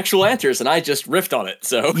know the actual answers, and I just riffed on it.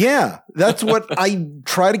 So Yeah, that's what I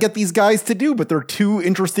try to get these guys to do, but they're too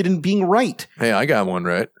interested in being right. Hey, I got one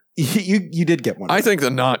right. You did get one. I right. think the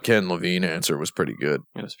not Ken Levine answer was pretty good.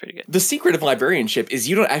 It was pretty good. the secret of librarianship is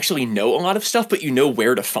you don't actually know a lot of stuff, but you know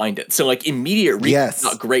where to find it. So like immediate reading Yes. is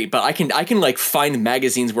not great, but I can like find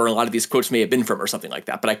magazines where a lot of these quotes may have been from or something like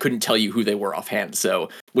that, but I couldn't tell you who they were offhand. So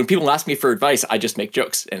when people ask me for advice, I just make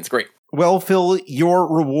jokes, and it's great. Well, Phil, your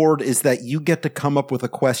reward is that you get to come up with a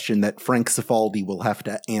question that Frank Cifaldi will have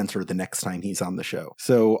to answer the next time he's on the show.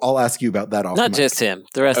 So I'll ask you about that off Not mic. just him.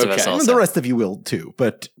 The rest of us Okay. And also. the rest of you will too,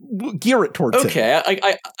 but gear it towards him. Okay,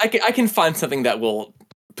 I can find something that will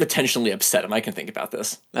potentially upset him. I can think about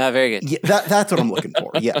this. Very good. Yeah, that's what I'm looking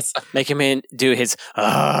for. Yes. Make him do his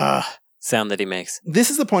sound that he makes. This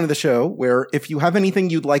is the point of the show where if you have anything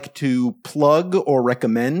you'd like to plug or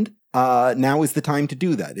recommend, now is the time to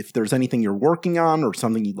do that. If there's anything you're working on or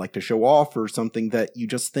something you'd like to show off or something that you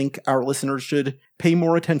just think our listeners should pay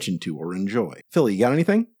more attention to or enjoy. Philly, you got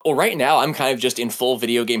anything? Well, right now I'm kind of just in full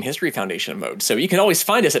Video Game History Foundation mode, so you can always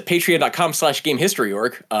find us at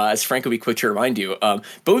patreon.com/gamehistoryorg, as Frank will be quick to remind you. But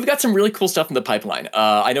we've got some really cool stuff in the pipeline.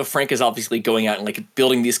 I know Frank is obviously going out and like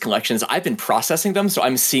building these collections. I've been processing them, so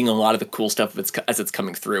I'm seeing a lot of the cool stuff as it's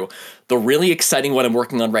coming through. The really exciting one I'm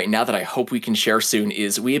working on right now that I hope we can share soon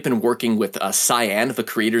is we have been working with Cyan, the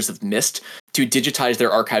creators of Myst, to digitize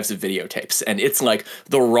their archives of videotapes. And it's like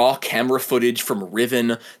the raw camera footage from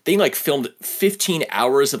Riven. They like filmed 15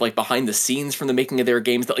 hours of like behind the scenes from the making of their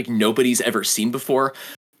games that like nobody's ever seen before.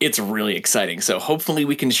 It's really exciting. So hopefully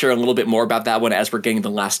we can share a little bit more about that one as we're getting the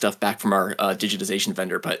last stuff back from our digitization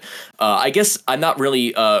vendor. But I guess I'm not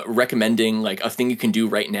really recommending like a thing you can do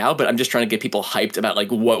right now, but I'm just trying to get people hyped about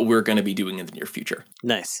like what we're going to be doing in the near future.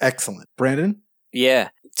 Nice. Excellent. Brandon? Yeah.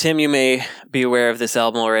 Tim, you may be aware of this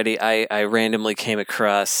album already. I randomly came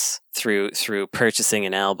across through purchasing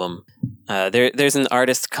an album. There's an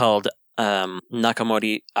artist called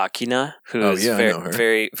Nakamori Akina, who's I know her.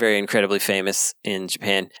 very, very incredibly famous in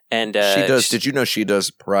Japan. And She does. Did you know she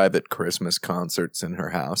does private Christmas concerts in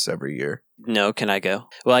her house every year? No, can I go?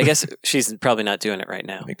 Well, I guess she's probably not doing it right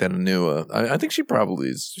now. Make that a new. I think she probably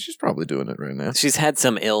is. She's probably doing it right now. She's had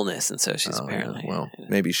some illness, and so she's Oh, apparently. yeah. Well,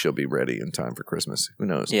 maybe she'll be ready in time for Christmas. Who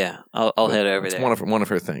knows? Yeah, I'll But head over it's there. one of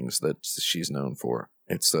her things that she's known for.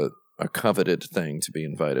 It's a coveted thing to be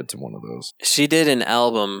invited to one of those. She did an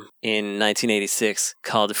album in 1986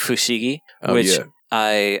 called Fushigi, Oh, which yeah.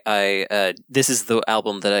 I this is the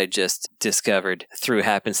album that I just discovered through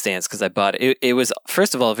happenstance because I bought it. It was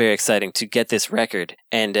first of all very exciting to get this record,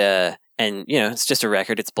 and you know it's just a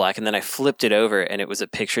record, it's black, and then I flipped it over and it was a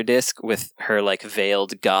picture disc with her like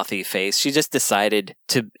veiled gothy face. She just decided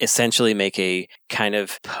to essentially make a kind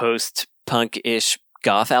of post-punk-ish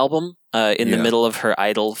goth album in the Yeah. middle of her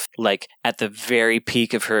Idol, like at the very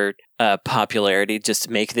peak of her popularity, just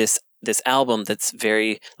make this album that's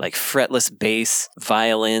very like fretless bass,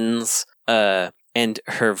 violins, and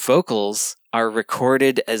her vocals are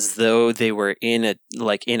recorded as though they were in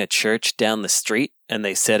a church down the street and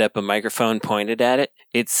they set up a microphone pointed at it.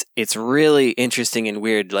 It's really interesting and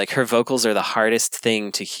weird. Like her vocals are the hardest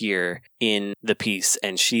thing to hear in the piece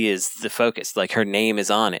and she is the focus. Like her name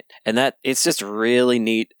is on it. And that it's just really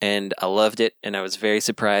neat and I loved it and I was very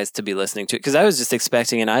surprised to be listening to it because I was just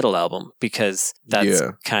expecting an Idol album because that's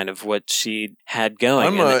kind of what she had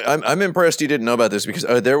going. I'm impressed you didn't know about this because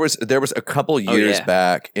there was a couple years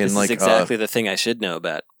back in this like is exactly the thing I should know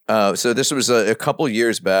about. So this was a couple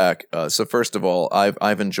years back. So first of all,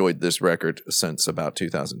 I've enjoyed this record since about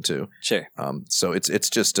 2002. Sure. So it's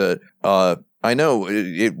just I know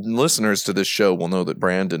listeners to this show will know that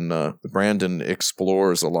Brandon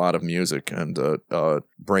explores a lot of music and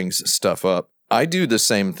brings stuff up. I do the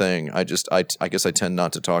same thing. I guess I tend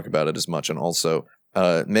not to talk about it as much, and also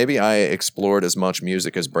maybe I explored as much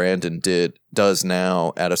music as Brandon does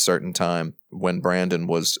now at a certain time when Brandon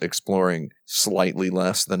was exploring slightly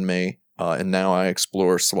less than me. And now I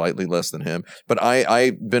explore slightly less than him. But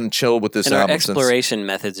I've been chill with this and album our exploration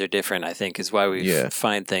methods are different, I think, is why we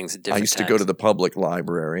find things at different I used times. to go to the public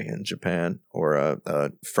library in Japan or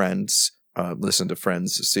friends. Listen to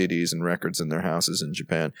friends' CDs and records in their houses in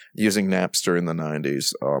Japan using Napster in the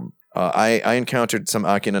 90s. I encountered some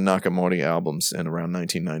Akina Nakamori albums in around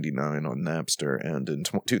 1999 on Napster, and in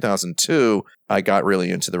 2002 I got really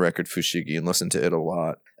into the record Fushigi and listened to it a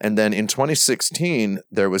lot. And then in 2016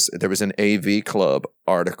 there was an AV Club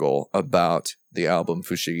article about the album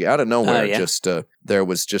Fushigi out of nowhere. There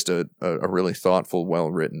was just a really thoughtful, well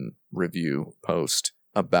written review post.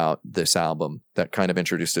 about this album that kind of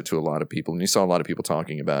introduced it to a lot of people, and you saw a lot of people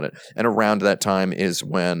talking about it. And around that time is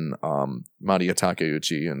when Maria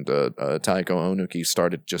Takeuchi and Taiko Onuki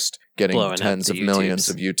started just getting Blowing up tens the of millions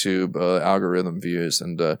of YouTube algorithm views,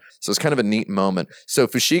 and so it's kind of a neat moment. So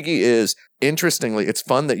Fushigi is, interestingly, it's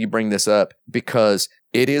fun that you bring this up because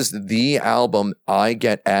it is the album I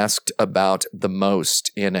get asked about the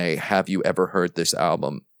most in a "Have you ever heard this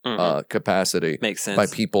album?" capacity. Makes sense. By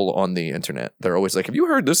people on the internet. They're always like, "Have you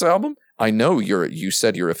heard this album? I know you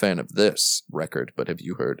said you're a fan of this record, but have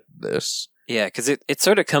you heard this?" Yeah, because it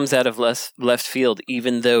sort of comes out of left field,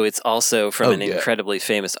 even though it's also from an incredibly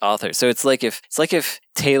famous author. So it's like if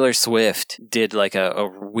Taylor Swift did like a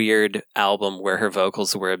weird album where her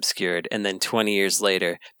vocals were obscured, and then 20 years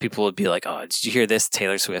later, people would be like, "Oh, did you hear this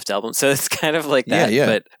Taylor Swift album?" So it's kind of like that.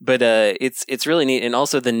 Yeah. But it's really neat. And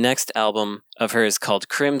also the next album of hers called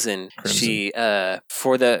Crimson. She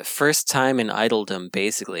for the first time in Idoldom,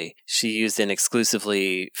 basically, she used an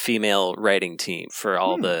exclusively female writing team for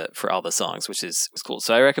all the songs, which was cool.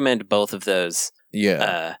 So I recommend both of those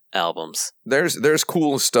albums. There's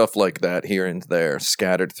cool stuff like that here and there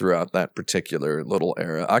scattered throughout that particular little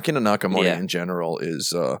era. Akina Nakamori in general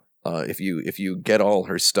is if you get all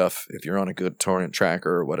her stuff, if you're on a good torrent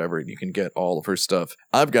tracker or whatever, you can get all of her stuff.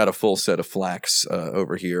 I've got a full set of Flax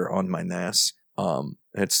over here on my NAS.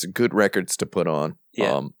 It's good records to put on.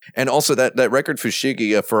 Yeah. And also that record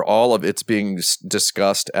Fushigi, for all of its being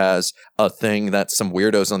discussed as a thing that some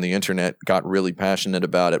weirdos on the internet got really passionate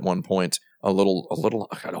about at one point,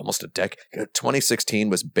 almost a decade. 2016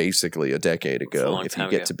 was basically a decade ago. If you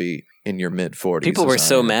get to be in your mid 40s, people were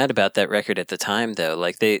so mad about that record at the time, though.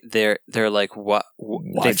 Like they're like, what?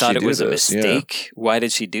 They thought it was a mistake. Yeah. Why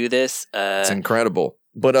did she do this? It's incredible.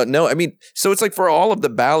 But no, I mean, so it's like for all of the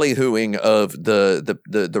ballyhooing of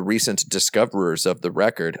the recent discoverers of the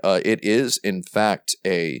record, it is in fact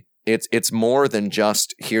it's more than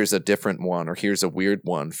just here's a different one or here's a weird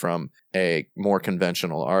one from a more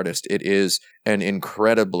conventional artist. It is an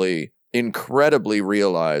incredibly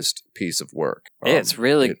realized piece of work. It's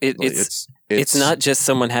really it's not just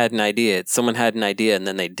someone had an idea. It's someone had an idea and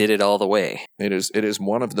then they did it all the way. It is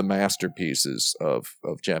one of the masterpieces of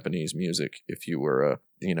Japanese music. If you were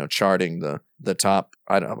charting the top,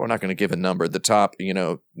 we're not going to give a number. The top,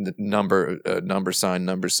 the number sign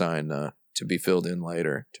to be filled in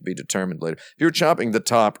later, to be determined later. If you're chopping the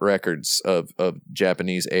top records of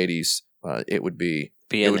Japanese 80s, it would be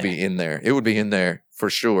in there. It would be in there for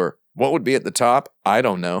sure. What would be at the top? I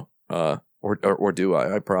don't know. Or do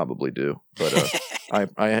I? I probably do, but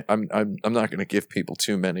I'm not going to give people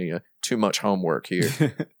too much homework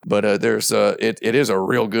here. But it is a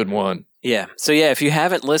real good one. Yeah. So yeah, if you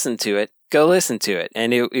haven't listened to it, go listen to it.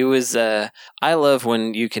 And it was, I love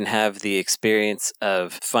when you can have the experience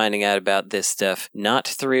of finding out about this stuff, not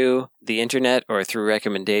through the internet or through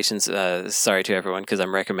recommendations. Sorry to everyone, because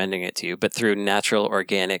I'm recommending it to you, but through natural,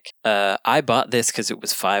 organic. I bought this because it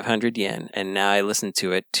was 500 yen, and now I listened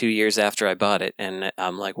to it 2 years after I bought it, and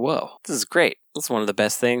I'm like, whoa, this is great. It's one of the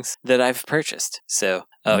best things that I've purchased. So,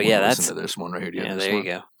 listen to this one right here. Do you have this there one?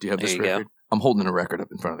 You go. Do you have there this you record? Go. I'm holding a record up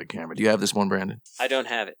in front of the camera. Do you have this one, Brandon? I don't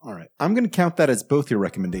have it. All right. I'm going to count that as both your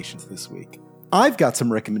recommendations this week. I've got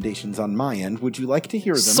some recommendations on my end. Would you like to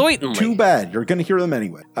hear them? Certainly. Too bad. You're going to hear them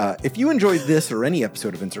anyway. If you enjoyed this or any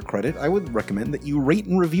episode of Insert Credit, I would recommend that you rate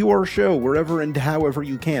and review our show wherever and however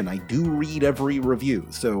you can. I do read every review,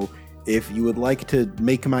 so if you would like to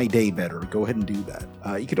make my day better, go ahead and do that.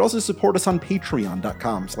 You could also support us on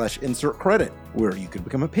patreon.com/insertcredit, where you could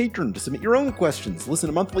become a patron to submit your own questions, listen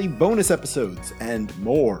to monthly bonus episodes, and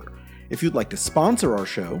more. If you'd like to sponsor our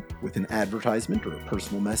show with an advertisement or a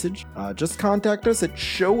personal message, just contact us at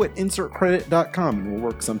show@insertcredit.com and we'll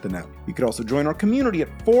work something out. You could also join our community at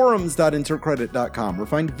forums.insertcredit.com or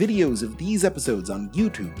find videos of these episodes on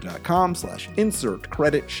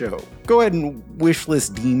youtube.com/insertcreditshow. Go ahead and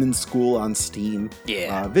wishlist Demon School on Steam.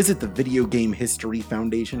 Yeah. Visit the Video Game History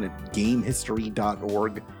Foundation at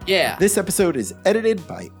gamehistory.org. Yeah. This episode is edited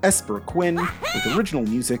by Esper Quinn with original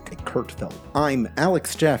music by Kurt Feld. I'm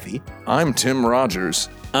Alex Jaffe. I'm Tim Rogers.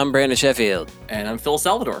 I'm Brandon Sheffield. And I'm Phil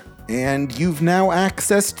Salvador. And you've now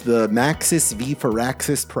accessed the Maxis V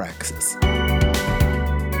Firaxis Praxis.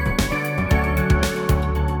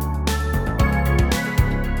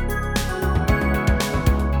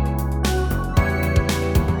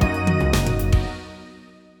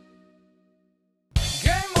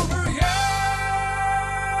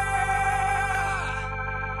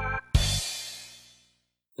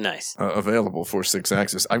 Nice. Available for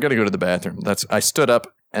 6-axis. I've got to go to the bathroom. I stood up,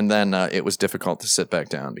 and then it was difficult to sit back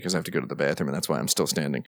down because I have to go to the bathroom, and that's why I'm still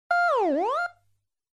standing.